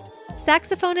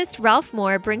 Saxophonist Ralph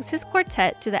Moore brings his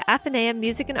quartet to the Athenaeum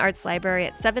Music and Arts Library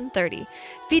at 7:30,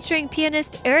 featuring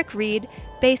pianist Eric Reed,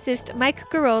 bassist Mike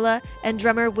Garola, and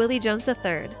drummer Willie Jones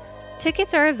III.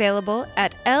 Tickets are available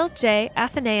at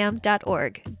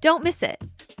ljathenaeum.org. Don't miss it!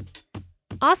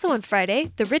 Also on Friday,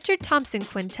 the Richard Thompson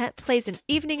Quintet plays an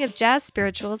evening of jazz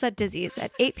spirituals at Dizzy's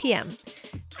at 8 p.m.,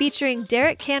 featuring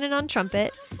Derek Cannon on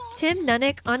trumpet, Tim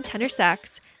Nunnick on tenor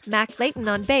sax, Mac Layton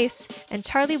on bass, and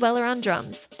Charlie Weller on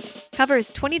drums. Cover is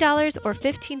 $20 or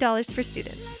 $15 for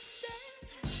students.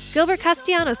 Gilbert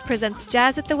Castellanos presents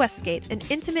Jazz at the Westgate, an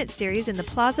intimate series in the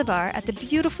Plaza Bar at the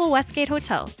beautiful Westgate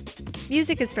Hotel.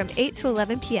 Music is from 8 to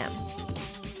 11 p.m.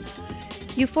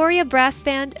 Euphoria Brass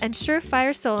Band and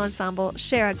Surefire Soul Ensemble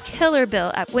share a killer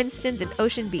bill at Winston's in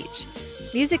Ocean Beach.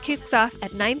 Music kicks off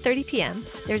at 9:30 p.m.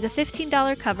 There's a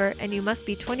 $15 cover, and you must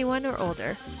be 21 or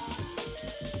older.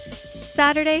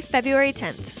 Saturday, February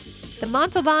 10th. The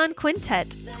Montalban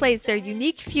Quintet plays their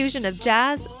unique fusion of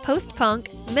jazz,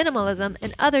 post-punk, minimalism,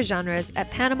 and other genres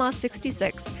at Panama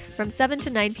 66 from 7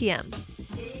 to 9 p.m.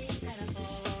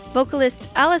 Vocalist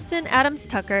Allison Adams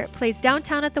Tucker plays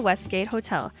downtown at the Westgate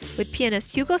Hotel with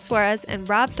pianist Hugo Suarez and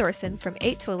Rob Thorson from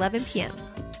 8 to 11 p.m.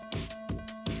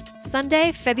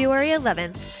 Sunday, February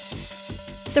 11th.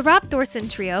 The Rob Thorson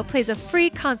Trio plays a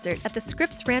free concert at the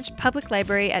Scripps Ranch Public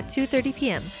Library at 2:30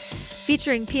 p.m.,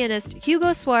 featuring pianist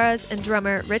Hugo Suarez and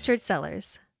drummer Richard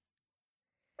Sellers.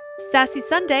 Sassy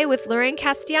Sunday with Lorraine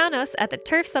Castellanos at the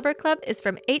Turf Supper Club is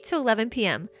from 8 to 11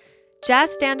 p.m.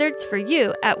 Jazz standards for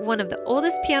you at one of the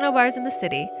oldest piano bars in the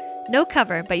city. No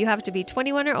cover, but you have to be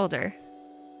 21 or older.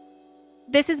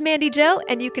 This is Mandy Jo,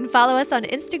 and you can follow us on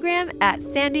Instagram at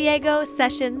San Diego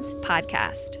Sessions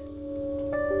Podcast.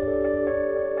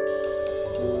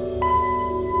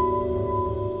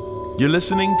 You're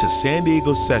listening to San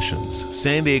Diego Sessions,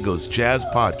 San Diego's jazz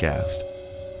podcast.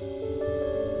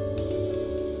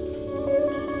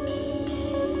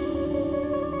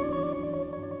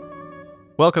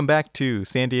 Welcome back to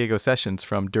San Diego Sessions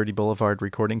from Dirty Boulevard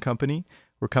Recording Company.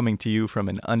 We're coming to you from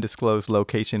an undisclosed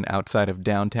location outside of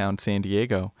downtown San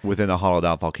Diego. Within a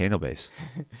hollowed-out volcano base.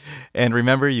 And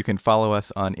remember, you can follow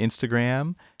us on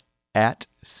Instagram at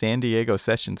San Diego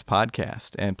Sessions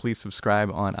Podcast. And please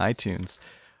subscribe on iTunes.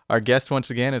 Our guest once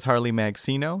again is Harley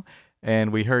Magsino,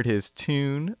 and we heard his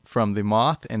tune from the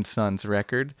Moth and Sons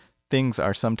record, Things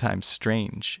Are Sometimes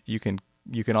Strange. You can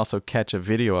also catch a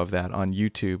video of that on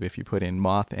YouTube if you put in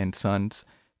Moth and Sons,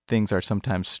 Things Are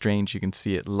Sometimes Strange. You can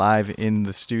see it live in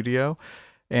the studio.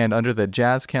 And under the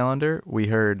jazz calendar, we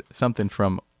heard something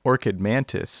from Orchid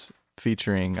Mantis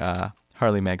featuring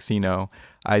Harley Magsino,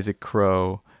 Isaac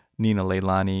Crow, Nina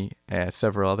Leilani,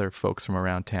 several other folks from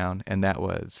around town, and that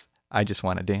was I Just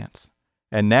Want to Dance.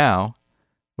 And now,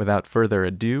 without further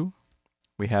ado,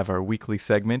 we have our weekly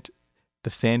segment, the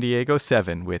San Diego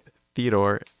 7, with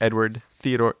Theodore Kornhauser.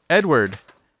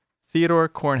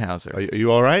 Are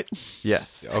you all right?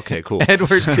 Yes. Okay, cool.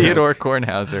 Edward Theodore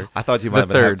Kornhauser. I thought you might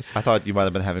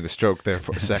have been having a stroke there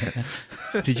for a second.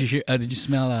 Did you hear? Did you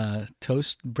smell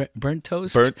toast? Burnt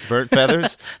toast? Burnt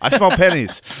feathers? I smell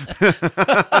pennies.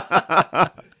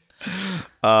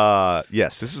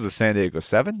 Yes, this is the San Diego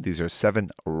 7. These are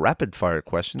 7 rapid fire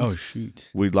questions. Oh shoot!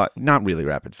 We'd like not really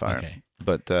rapid fire, Okay.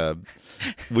 but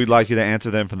we'd like you to answer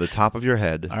them from the top of your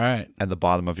head All right. and the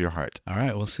bottom of your heart. All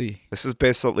right. We'll see. This is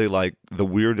basically like the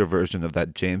weirder version of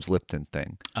that James Lipton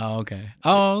thing, Oh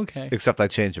okay. except I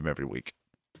change them every week.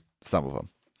 Some of them.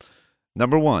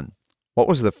 Number 1. What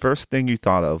was the first thing you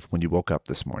thought of when you woke up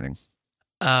this morning?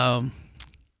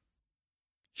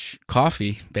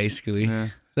 Coffee, basically. Yeah.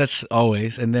 That's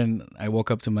always. And then I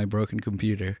woke up to my broken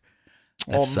computer.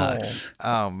 That Oh, no. sucks.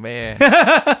 Oh, man.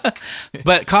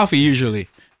 But coffee usually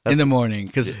in the morning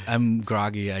because I'm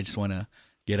groggy. I just want to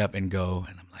get up and go.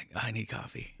 And I'm like, I need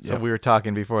coffee. So we were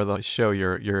talking before the show,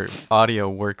 your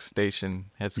audio workstation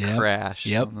has crashed.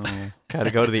 Yep. Got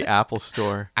to go to the Apple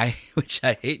store. Which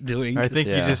I hate doing. I think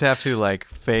you Yeah. just have to like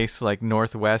face like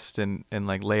northwest and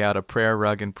like lay out a prayer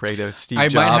rug and pray to Steve I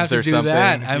Jobs might have to or do something.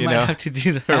 that. I you might know? have to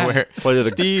do that. Or where, Pray to the-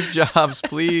 Steve Jobs,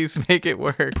 please make it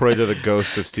work. Pray to the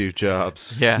ghost of Steve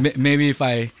Jobs. Yeah. Maybe if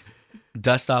I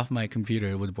dust off my computer,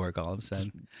 it would work all of a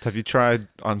sudden. Have you tried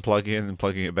unplugging it and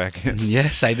plugging it back in?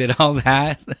 Yes, I did all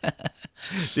that.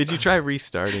 Did you try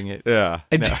restarting it? Yeah.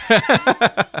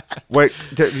 Wait,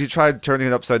 have you tried turning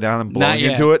it upside down and Not blowing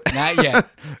yet. into it? Not yet.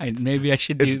 Maybe I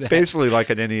should do It's that. basically like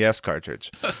an NES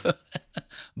cartridge.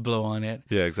 Blow on it.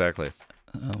 Yeah, exactly.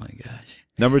 Oh my gosh.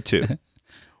 Number 2.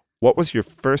 What was your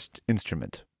first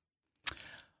instrument?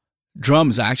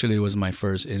 Drums actually was my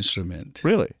first instrument.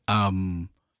 Really?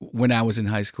 When I was in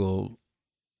high school,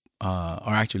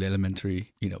 or actually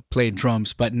elementary, played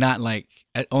drums, but not like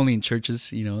only in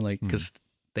churches, like because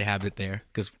they have it there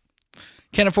because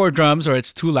can't afford drums or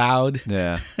it's too loud.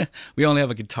 Yeah. We only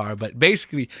have a guitar, but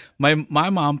basically my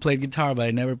mom played guitar, but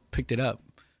I never picked it up.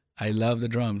 I love the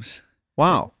drums.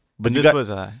 Wow. But This was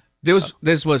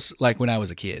This was like when I was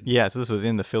a kid. yeah, so this was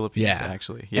in the Philippines Yeah.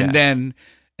 actually. Yeah. And then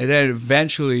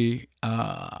eventually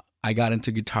I got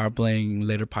into guitar playing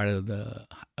later part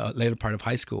of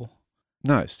high school.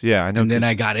 nice. Yeah, I know. And then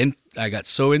I got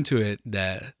so into it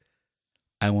that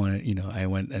I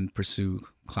went and pursued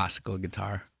classical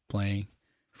guitar playing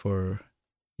for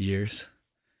years.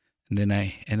 And then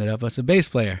I ended up as a bass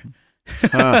player.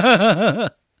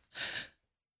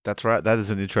 That's right. That is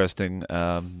an interesting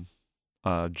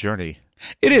journey.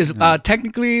 It is.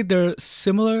 Technically, they're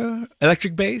similar,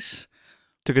 electric bass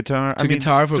To guitar? to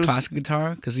guitar for classical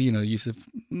guitar, because, use it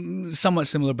somewhat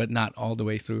similar, but not all the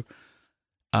way through.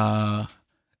 And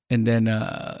then,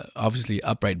 obviously,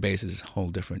 upright bass is a whole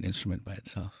different instrument by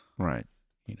itself, Right.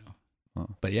 Oh.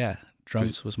 But yeah,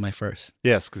 drums was my first.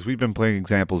 Yes, because we've been playing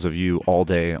examples of you all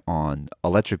day on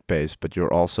electric bass, but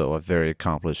you're also a very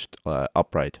accomplished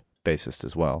upright bassist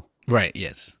as well. Right,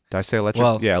 yes. Did I say electric?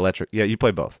 Well- Yeah, electric. Yeah, you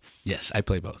play both. Yes, I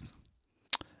play both.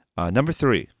 Number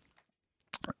 3.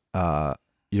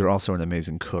 You're also an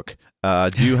amazing cook.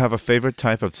 Do you have a favorite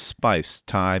type of spice?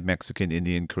 Thai, Mexican,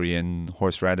 Indian, Korean,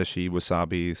 horseradishy,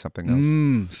 wasabi, something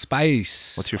else?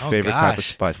 Spice. What's your Oh, favorite type of gosh.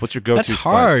 spice? What's your go-to That's spice?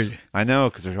 hard. I know,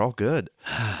 because they're all good.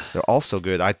 They're all so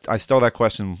good. I stole that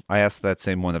question. I asked that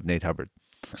same one of Nate Hubbard.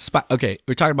 Okay,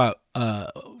 we're talking about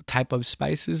type of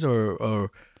spices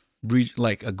or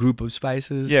like a group of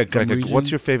spices. Yeah, from region?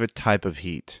 what's your favorite type of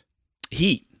heat?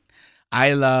 heat?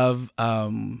 I love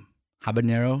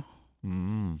habanero,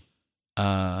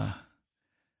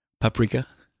 paprika,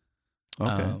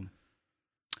 Okay.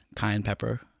 cayenne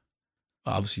pepper,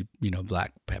 obviously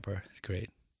black pepper is great,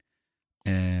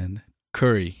 and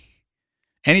curry.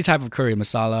 Any type of curry,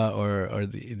 masala or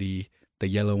the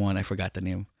yellow one. I forgot the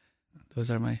name. Those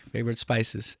are my favorite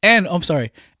spices. And I'm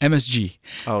sorry, MSG.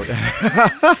 Oh,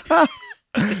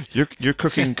 your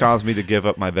cooking caused me to give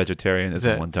up my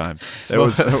vegetarianism one time. There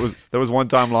was one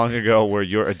time long ago where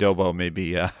your adobo made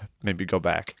me go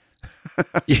back.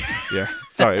 Yeah,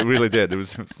 sorry, it really did. It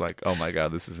was like, oh my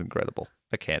god, this is incredible.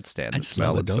 I can't stand the just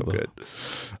smell. love It's so adobo. good.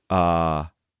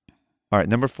 All right,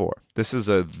 number 4. This is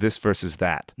a this versus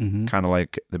that, Mhm. kind of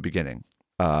like the beginning.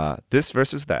 This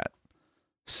versus that.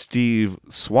 Steve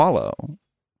Swallow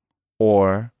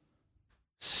or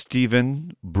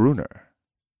Steven Bruner.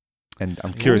 And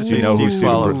I'm curious, do you know who Steve Steven,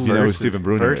 Swallow you know who versus- Steven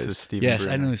Bruner versus is? Steven Yes,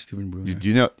 Bruner. I know Steven Bruner. Do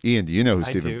you know, Ian? Do you know who I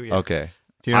Steven? do, yeah. Okay,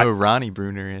 Do you know who Ronnie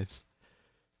Bruner is?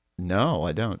 No,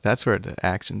 I don't. That's where the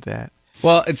action's at.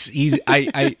 Well, it's easy.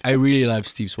 I really love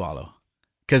Steve Swallow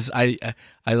because I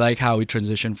like how he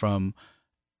transitioned from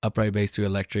upright bass to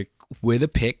electric with a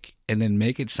pick and then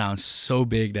make it sound so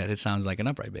big that it sounds like an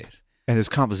upright bass. And his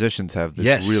compositions have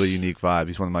this really unique vibe.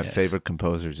 He's one of my favorite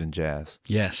composers in jazz.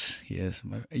 Yes, he is.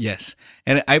 Yes.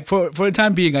 And for the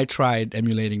time being, I tried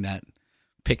emulating that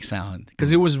pick sound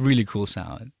because it was really cool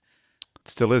sound. It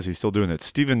still is. He's still doing it.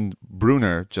 Steven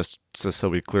Bruner, just so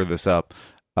we clear this up,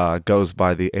 goes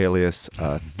by the alias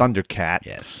Thundercat.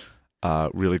 Yes.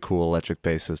 Really cool electric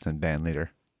bassist and band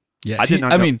leader. Yes.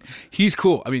 I mean, he's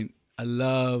cool. I mean, I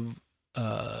love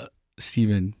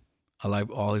Steven. I like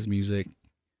all his music.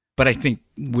 But I think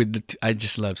I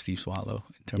just love Steve Swallow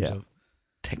in terms of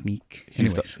technique.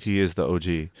 He is the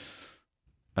OG.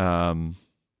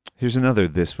 Here's another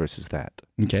this versus that.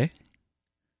 Okay.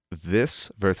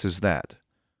 This versus that.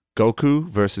 Goku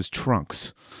versus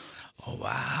Trunks. Oh,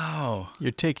 wow.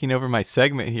 You're taking over my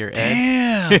segment here,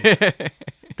 Ed. Damn.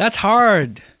 That's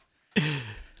hard.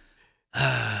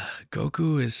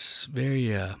 Goku is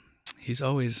very, he's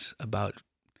always about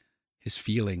his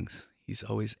feelings. He's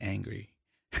always angry.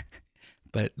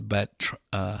 but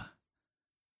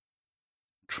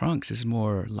Trunks is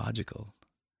more logical.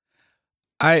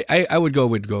 I would go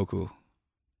with Goku.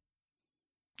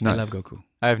 Nice. I love Goku.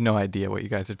 I have no idea what you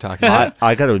guys are talking about.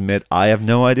 I got to admit, I have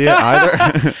no idea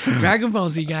either. Dragon Ball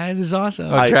Z, guys, is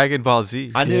awesome. Oh, Dragon Ball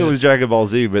Z. I knew it was Dragon Ball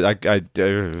Z, but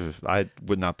I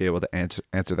would not be able to answer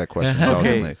that question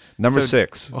intelligently. Number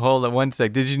 6. Hold on one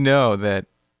sec. Did you know that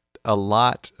a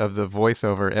lot of the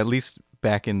voiceover, at least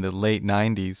back in the late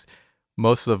 90s,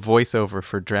 most of the voiceover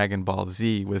for Dragon Ball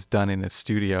Z was done in a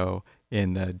studio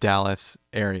in the Dallas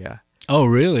area. Oh,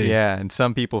 really? Yeah, and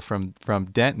some people from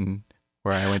Denton,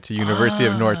 where I went to University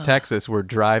of North Texas, were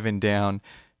driving down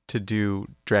to do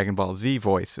Dragon Ball Z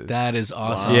voices. That is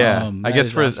awesome. Yeah, I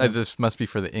guess awesome. this must be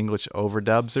for the English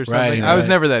overdubs or something. Right, I was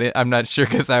never that. I'm not sure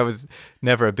because I was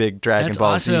never a big Dragon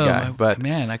Ball Z guy. But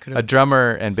man, I could a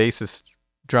drummer and bassist,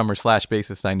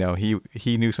 drummer/bassist I know,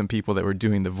 he knew some people that were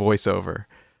doing the voiceover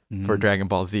for Dragon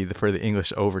Ball Z for the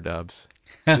English overdubs.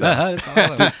 So. That's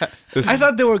awesome. I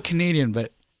thought they were Canadian,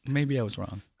 but maybe I was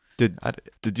wrong.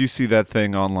 Did you see that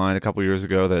thing online a couple years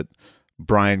ago that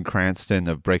Bryan Cranston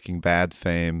of Breaking Bad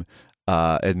fame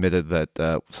admitted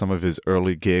that some of his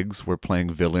early gigs were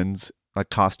playing villains, like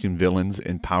costume villains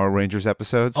in Power Rangers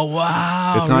episodes? Oh,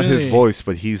 wow. It's not really? his voice,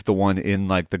 but he's the one in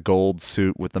like the gold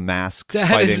suit with the mask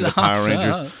fighting the Power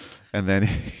Rangers. And then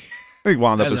he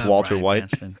wound up as Walter Bryan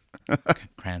White.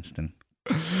 Cranston.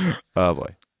 Oh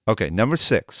boy. Okay, number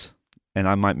 6. And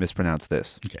I might mispronounce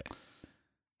this. Okay.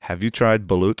 Have you tried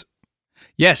balut?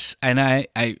 Yes, and I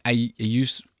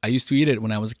used to eat it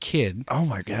when I was a kid. Oh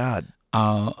my god.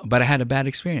 But I had a bad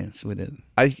experience with it.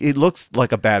 It looks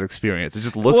like a bad experience. It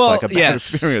just looks like a bad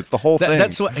experience. The whole thing.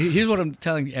 That's what. Here's what I'm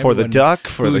telling everyone. For the duck,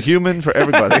 for the human, for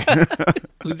everybody.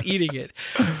 Who's eating it?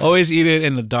 Always eat it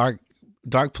in the dark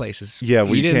places. Yeah,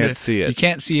 we can't see it. You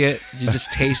can't see it. You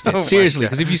just taste it. Seriously,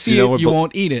 because if you see it, you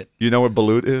won't eat it. You know what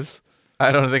balut is?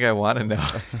 I don't think I want to know.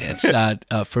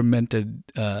 It's fermented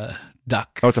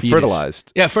duck. Oh, it's a fetus.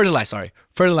 fertilized. Yeah, fertilized. Sorry,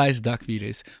 fertilized duck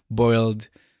fetus, boiled.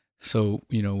 So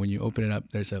when you open it up,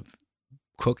 there's a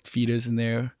cooked fetus in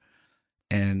there,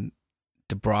 and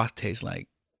the broth tastes like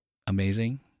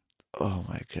amazing. Oh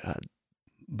my god!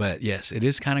 But yes, it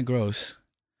is kind of gross,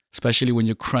 especially when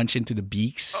you crunch into the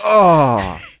beaks.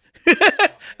 Oh,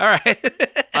 all right.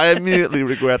 I immediately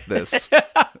regret this.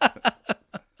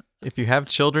 If you have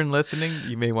children listening,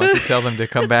 you may want to tell them to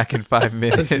come back in 5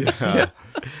 minutes. Yeah.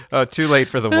 Oh, too late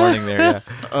for the warning there. Yeah.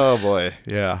 Oh boy,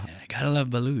 yeah. Gotta love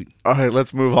balut. All right,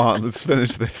 let's move on. Let's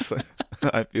finish this.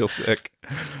 I feel sick.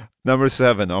 Number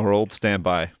 7, our old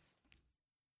standby.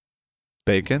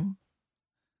 Bacon?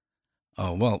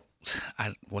 Oh, well,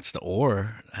 what's the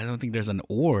or? I don't think there's an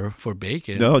or for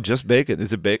bacon. No, just bacon.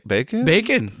 Is it bacon?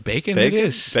 Bacon it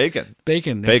is. Bacon.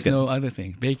 There's Bacon. no other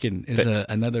thing. Bacon is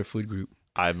another food group.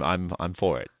 I'm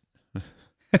for it.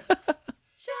 Just like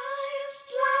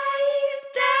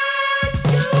that,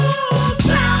 you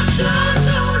bound to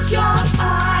lose your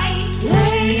mind.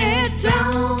 Lay it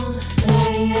down,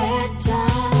 lay it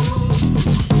down.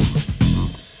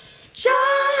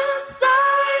 Just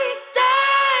like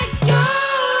that, you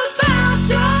bound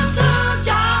to lose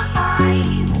your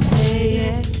mind. Lay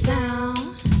it down,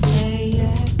 lay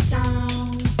it down.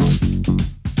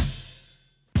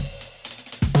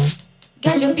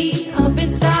 Got your beat up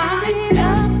inside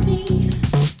of me.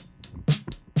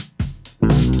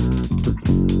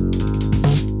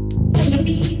 Got your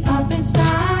beat up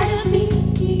inside of me.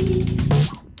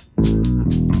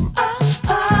 Oh,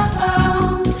 oh.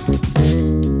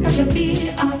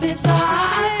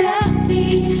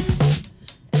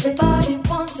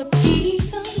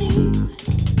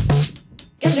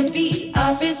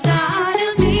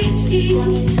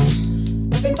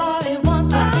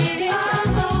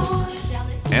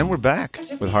 And we're back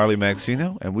with Harley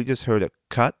Maxino, and we just heard a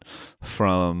cut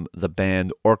from the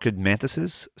band Orchid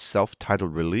Mantis's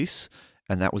self-titled release,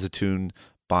 and that was a tune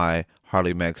by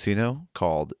Harley Maxino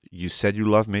called You Said You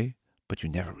Love Me, But You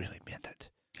Never Really Meant It.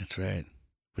 That's right.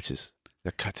 Which is,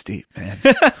 that cuts deep, man.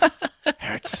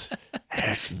 Hurts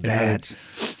bad.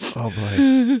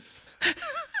 Oh,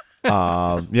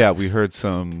 boy. Yeah, we heard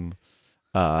some,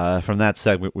 from that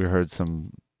segment, we heard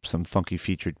some funky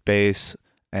featured bass.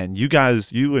 And you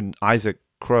guys, you and Isaac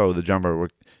Crow, the drummer, were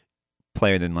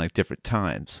playing in like different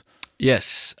times.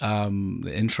 Yes.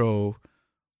 The intro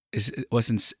is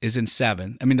in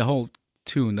 7. I mean, the whole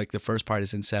tune, like the first part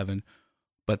is in 7,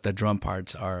 but the drum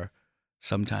parts are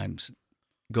sometimes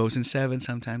goes in 7,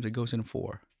 sometimes it goes in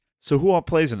 4. So who all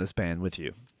plays in this band with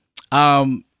you?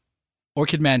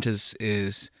 Orchid Mantis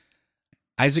is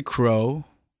Isaac Crow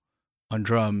on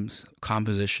drums,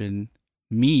 composition,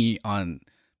 me on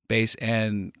bass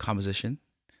and composition,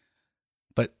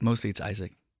 but mostly it's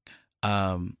Isaac.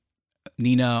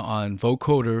 Nina on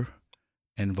vocoder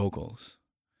and vocals.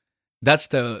 That's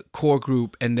the core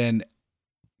group, and then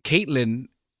Caitlin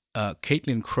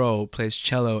Crow plays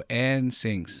cello and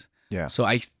sings. Yeah. So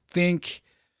I think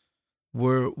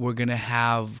we're gonna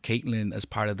have Caitlin as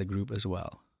part of the group as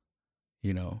well,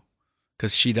 you know,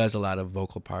 because she does a lot of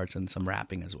vocal parts and some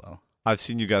rapping as well. I've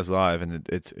seen you guys live, and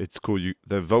it's cool.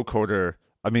 The vocoder.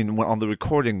 I mean, on the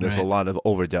recording, there's a lot of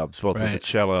overdubs, both with the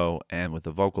cello and with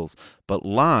the vocals. But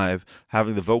live,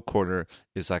 having the vocoder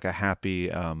is like a happy,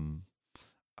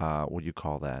 what do you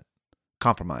call that?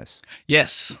 Compromise.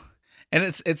 Yes, and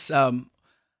it's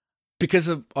because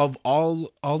of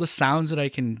all the sounds that I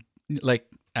can, like,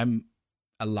 I'm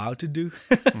allowed to do.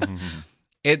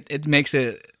 It makes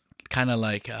it kind of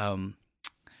like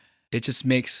it just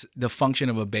makes the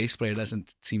function of a bass player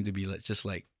doesn't seem to be just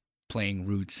like playing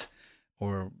roots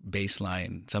or bass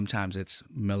line. Sometimes it's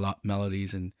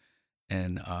melodies and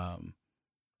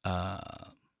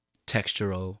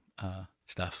textural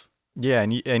stuff. Yeah,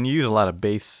 and you use a lot of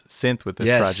bass synth with this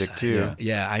project too.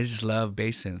 Yeah, I just love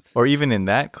bass synth. Or even in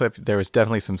that clip, there was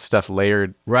definitely some stuff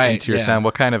layered into your sound.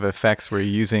 What kind of effects were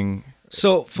you using?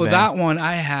 So for that one,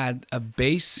 I had a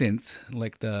bass synth,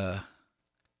 like the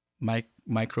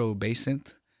micro bass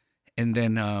synth, and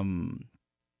then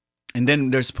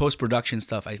there's post-production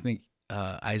stuff. I think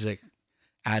Isaac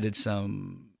added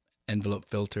some envelope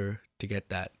filter to get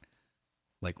that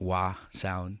like wah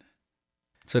sound.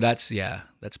 So that's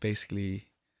basically.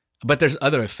 But there's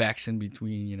other effects in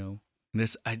between, you know.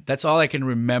 That's all I can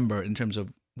remember in terms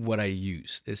of what I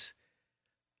used.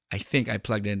 I think I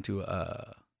plugged into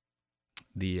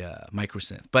the micro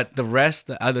synth, but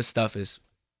the other stuff is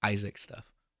Isaac stuff,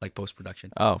 like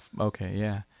post-production. Oh, okay,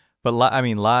 yeah. But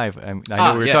live. I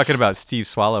know we were talking about Steve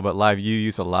Swallow, but live you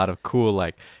use a lot of cool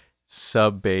like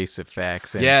sub bass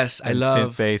effects. And, I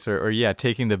love synth bass, or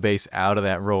taking the bass out of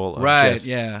that role. Of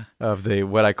the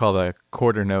what I call the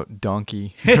quarter note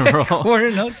donkey role. Quarter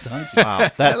note donkey.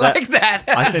 Wow, I like that.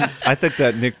 I think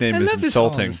that nickname is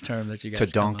insulting term that you guys to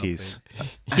donkeys.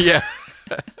 Yeah.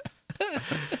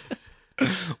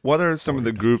 What are some of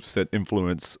the groups that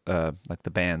influence like the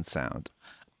band sound?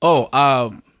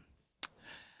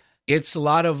 It's a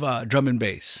lot of drum and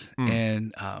bass,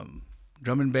 and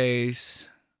drum and bass.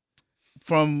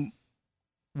 From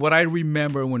what I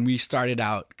remember when we started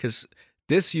out, because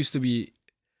this used to be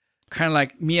kind of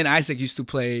like me and Isaac used to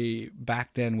play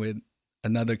back then with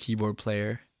another keyboard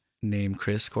player named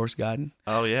Chris Korsgaden.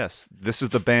 Oh yes, this is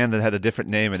the band that had a different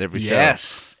name at every show.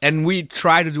 Yes, and we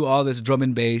try to do all this drum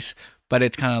and bass, but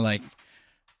it's kind of like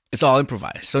it's all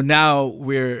improvised. So now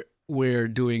we're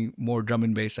doing more drum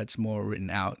and bass that's more written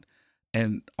out.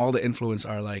 And all the influence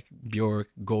are like Bjork,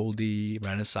 Goldie,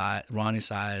 Ronnie Size,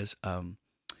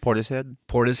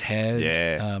 Portishead,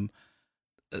 yeah,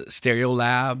 Stereo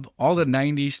Lab, all the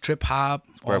 '90s trip hop,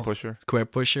 Square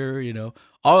Pusher, you know,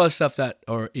 all the stuff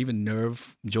or even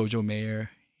Nerve, Jojo Mayer,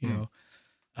 you know,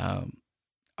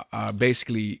 are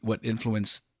basically what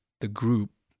influenced the group.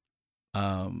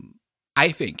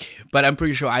 I think, but I'm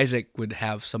pretty sure Isaac would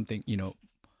have something, you know,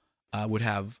 would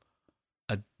have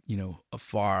a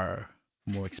far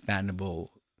more expandable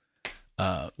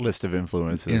list of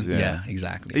influences. Yeah,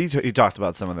 exactly. He talked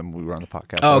about some of them when we were on the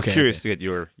podcast. Oh, I was curious to get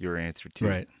your answer too.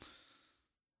 Right.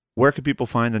 Where can people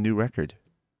find the new record?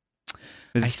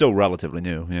 It's still relatively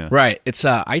new. Yeah. Right. It's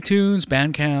iTunes,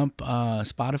 Bandcamp,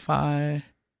 Spotify,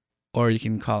 or you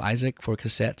can call Isaac for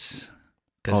cassettes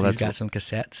because he's got some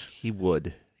cassettes. He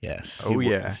would. Yes.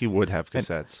 He would have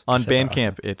cassettes. On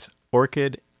Bandcamp, it's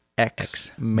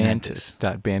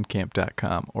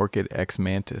orchidxmantis.bandcamp.com.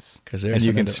 Orchidxmantis. And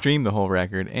you can stream the whole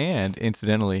record, and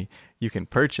incidentally, you can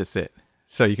purchase it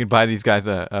So you can buy these guys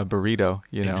a burrito,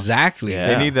 you know. Exactly. Yeah.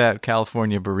 They need that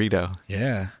California burrito.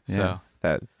 Yeah. So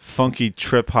That funky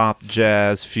trip hop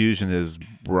jazz fusion is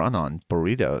run on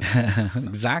burritos.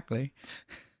 Exactly.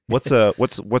 What's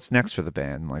next for the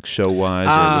band? Like show wise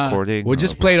or recording? We or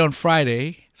just played on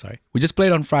Friday. We just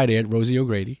played on Friday at Rosie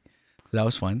O'Grady. That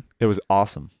was fun. It was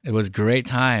awesome. It was a great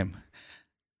time.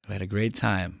 We had a great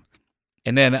time.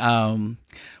 And then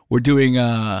we're doing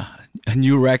a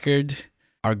new record.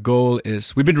 Our goal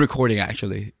is, we've been recording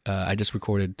actually. I just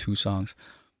recorded 2 songs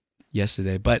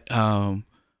yesterday, but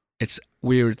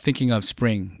we're thinking of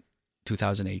spring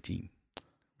 2018,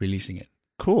 releasing it.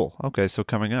 Cool. Okay, so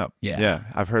coming up. Yeah.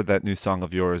 I've heard that new song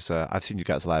of yours. I've seen you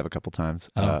guys live a couple times.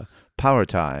 Oh. Power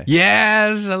Tie.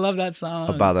 Yes, I love that song.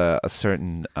 About a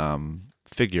certain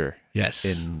figure yes,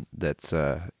 that's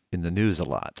in the news a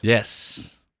lot.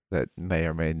 yes, That may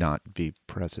or may not be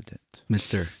president.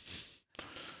 Mister.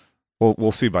 Well,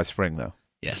 we'll see by spring though.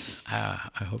 Yes,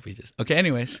 I hope he does. Okay,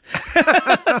 anyways.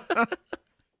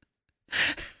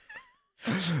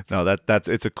 No,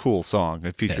 it's a cool song.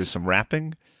 It features Yes. some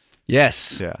rapping.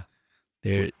 Yes. Yeah.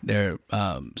 They're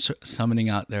summoning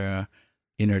out their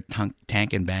inner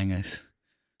tank and bangers.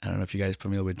 I don't know if you guys are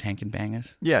familiar with Tank and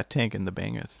Bangers. yeah, Tank and the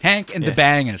Bangers. Tank and the Yeah.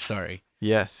 Bangers, sorry.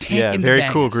 Yes. Tank yeah, and the very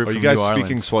Bangers. cool group Are from you guys New speaking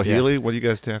Orleans. Swahili? What are you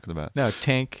guys talking about? Yeah. No,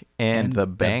 Tank and the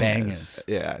Bangers.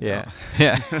 Yeah. I know. Yeah.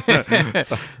 Yeah.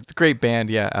 It's a great band,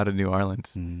 yeah, out of New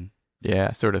Orleans. Mm.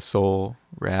 Yeah, sort of soul,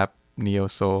 rap, neo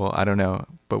soul, I don't know,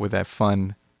 but with that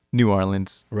fun New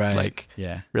Orleans, Right. like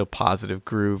Yeah. real positive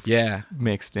groove Yeah.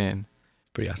 mixed in.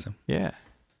 Pretty awesome. Yeah.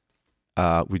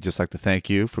 We'd just like to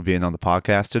thank you for being on the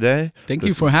podcast today. Thank This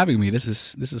you for is- having me. This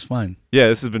is fun. Yeah,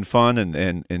 this has been fun and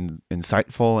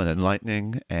insightful and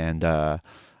enlightening. And we're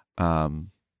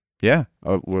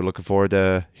looking forward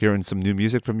to hearing some new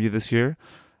music from you this year.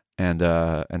 And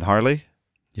Harley,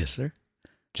 Yes, sir.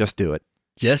 just do it.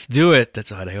 Just do it.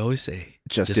 That's what I always say.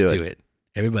 Just do do it.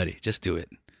 Everybody, just do it.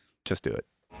 Just do it.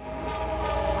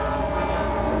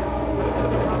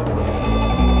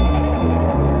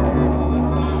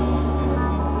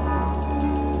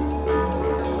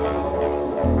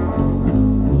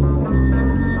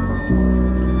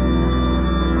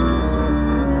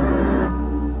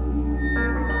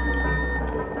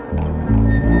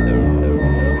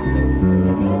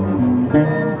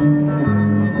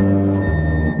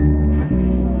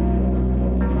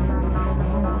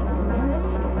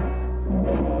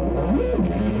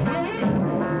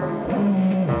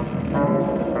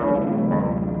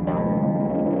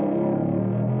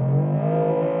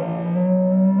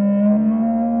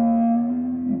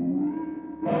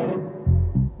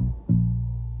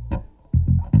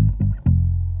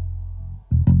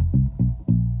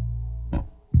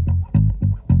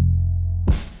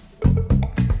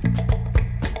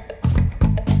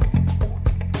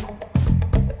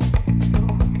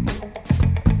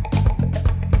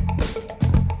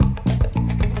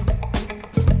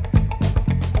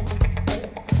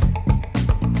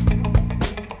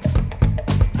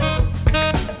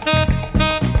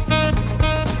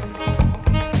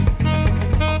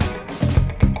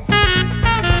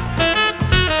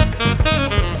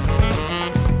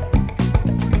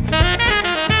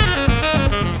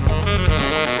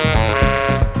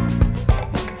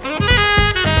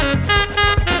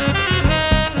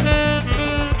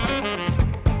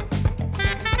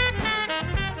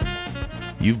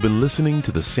 You've been listening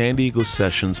to the San Diego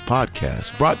Sessions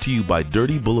podcast, brought to you by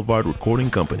Dirty Boulevard Recording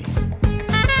Company.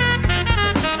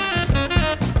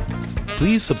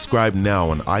 Please subscribe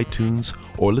now on iTunes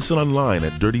or listen online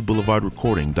at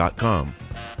dirtyboulevardrecording.com.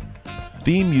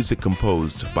 Theme music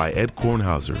composed by Ed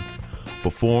Kornhauser,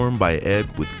 performed by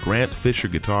Ed with Grant Fisher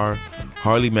guitar,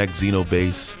 Harley Magzino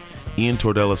bass, Ian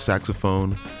Tordella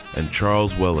saxophone, and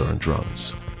Charles Weller on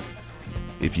drums.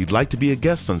 If you'd like to be a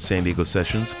guest on San Diego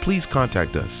Sessions, please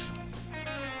contact us.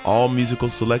 All musical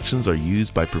selections are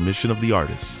used by permission of the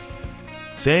artist.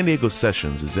 San Diego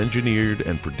Sessions is engineered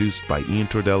and produced by Ian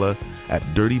Tordella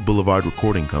at Dirty Boulevard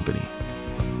Recording Company.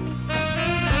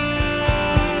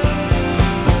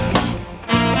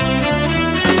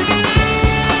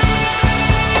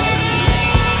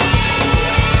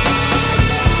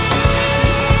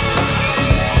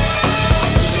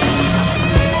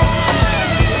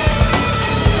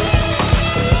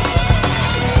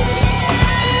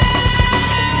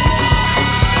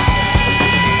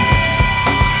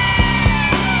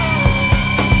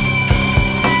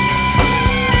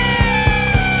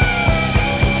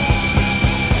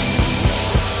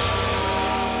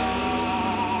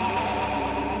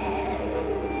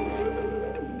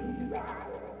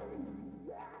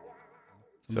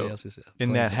 So Somebody else is in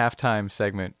playing that halftime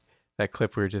segment, that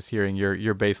clip we were just hearing,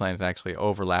 your bass line is actually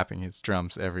overlapping his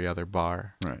drums every other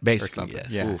bar. Right. Basically, something.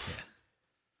 yes. Yeah.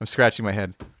 I'm scratching my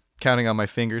head, counting on my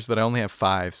fingers, but I only have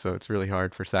 5, so it's really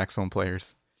hard for saxophone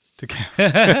players to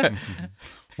count.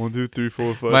 1, 2, 3,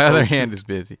 4, 5. My other hand is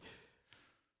busy.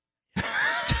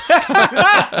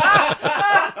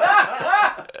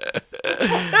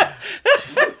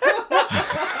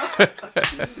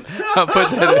 I'll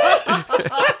put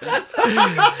that You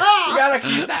gotta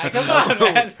keep that. Come on,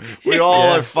 man. We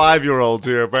all are 5-year-olds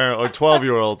here, apparently, or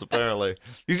 12-year-olds, apparently.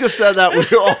 You just said that we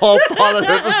all thought it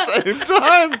at the same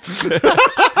time.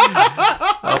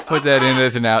 I'll put that in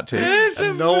as an outtake.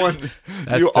 And no one.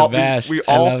 That's you the all, best. We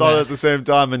I all love thought that. at the same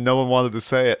time, and no one wanted to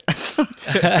say it.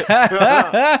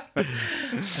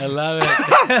 I love it.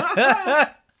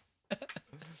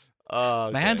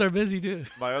 Okay. My hands are busy too.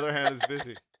 My other hand is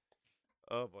busy.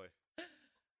 Oh boy.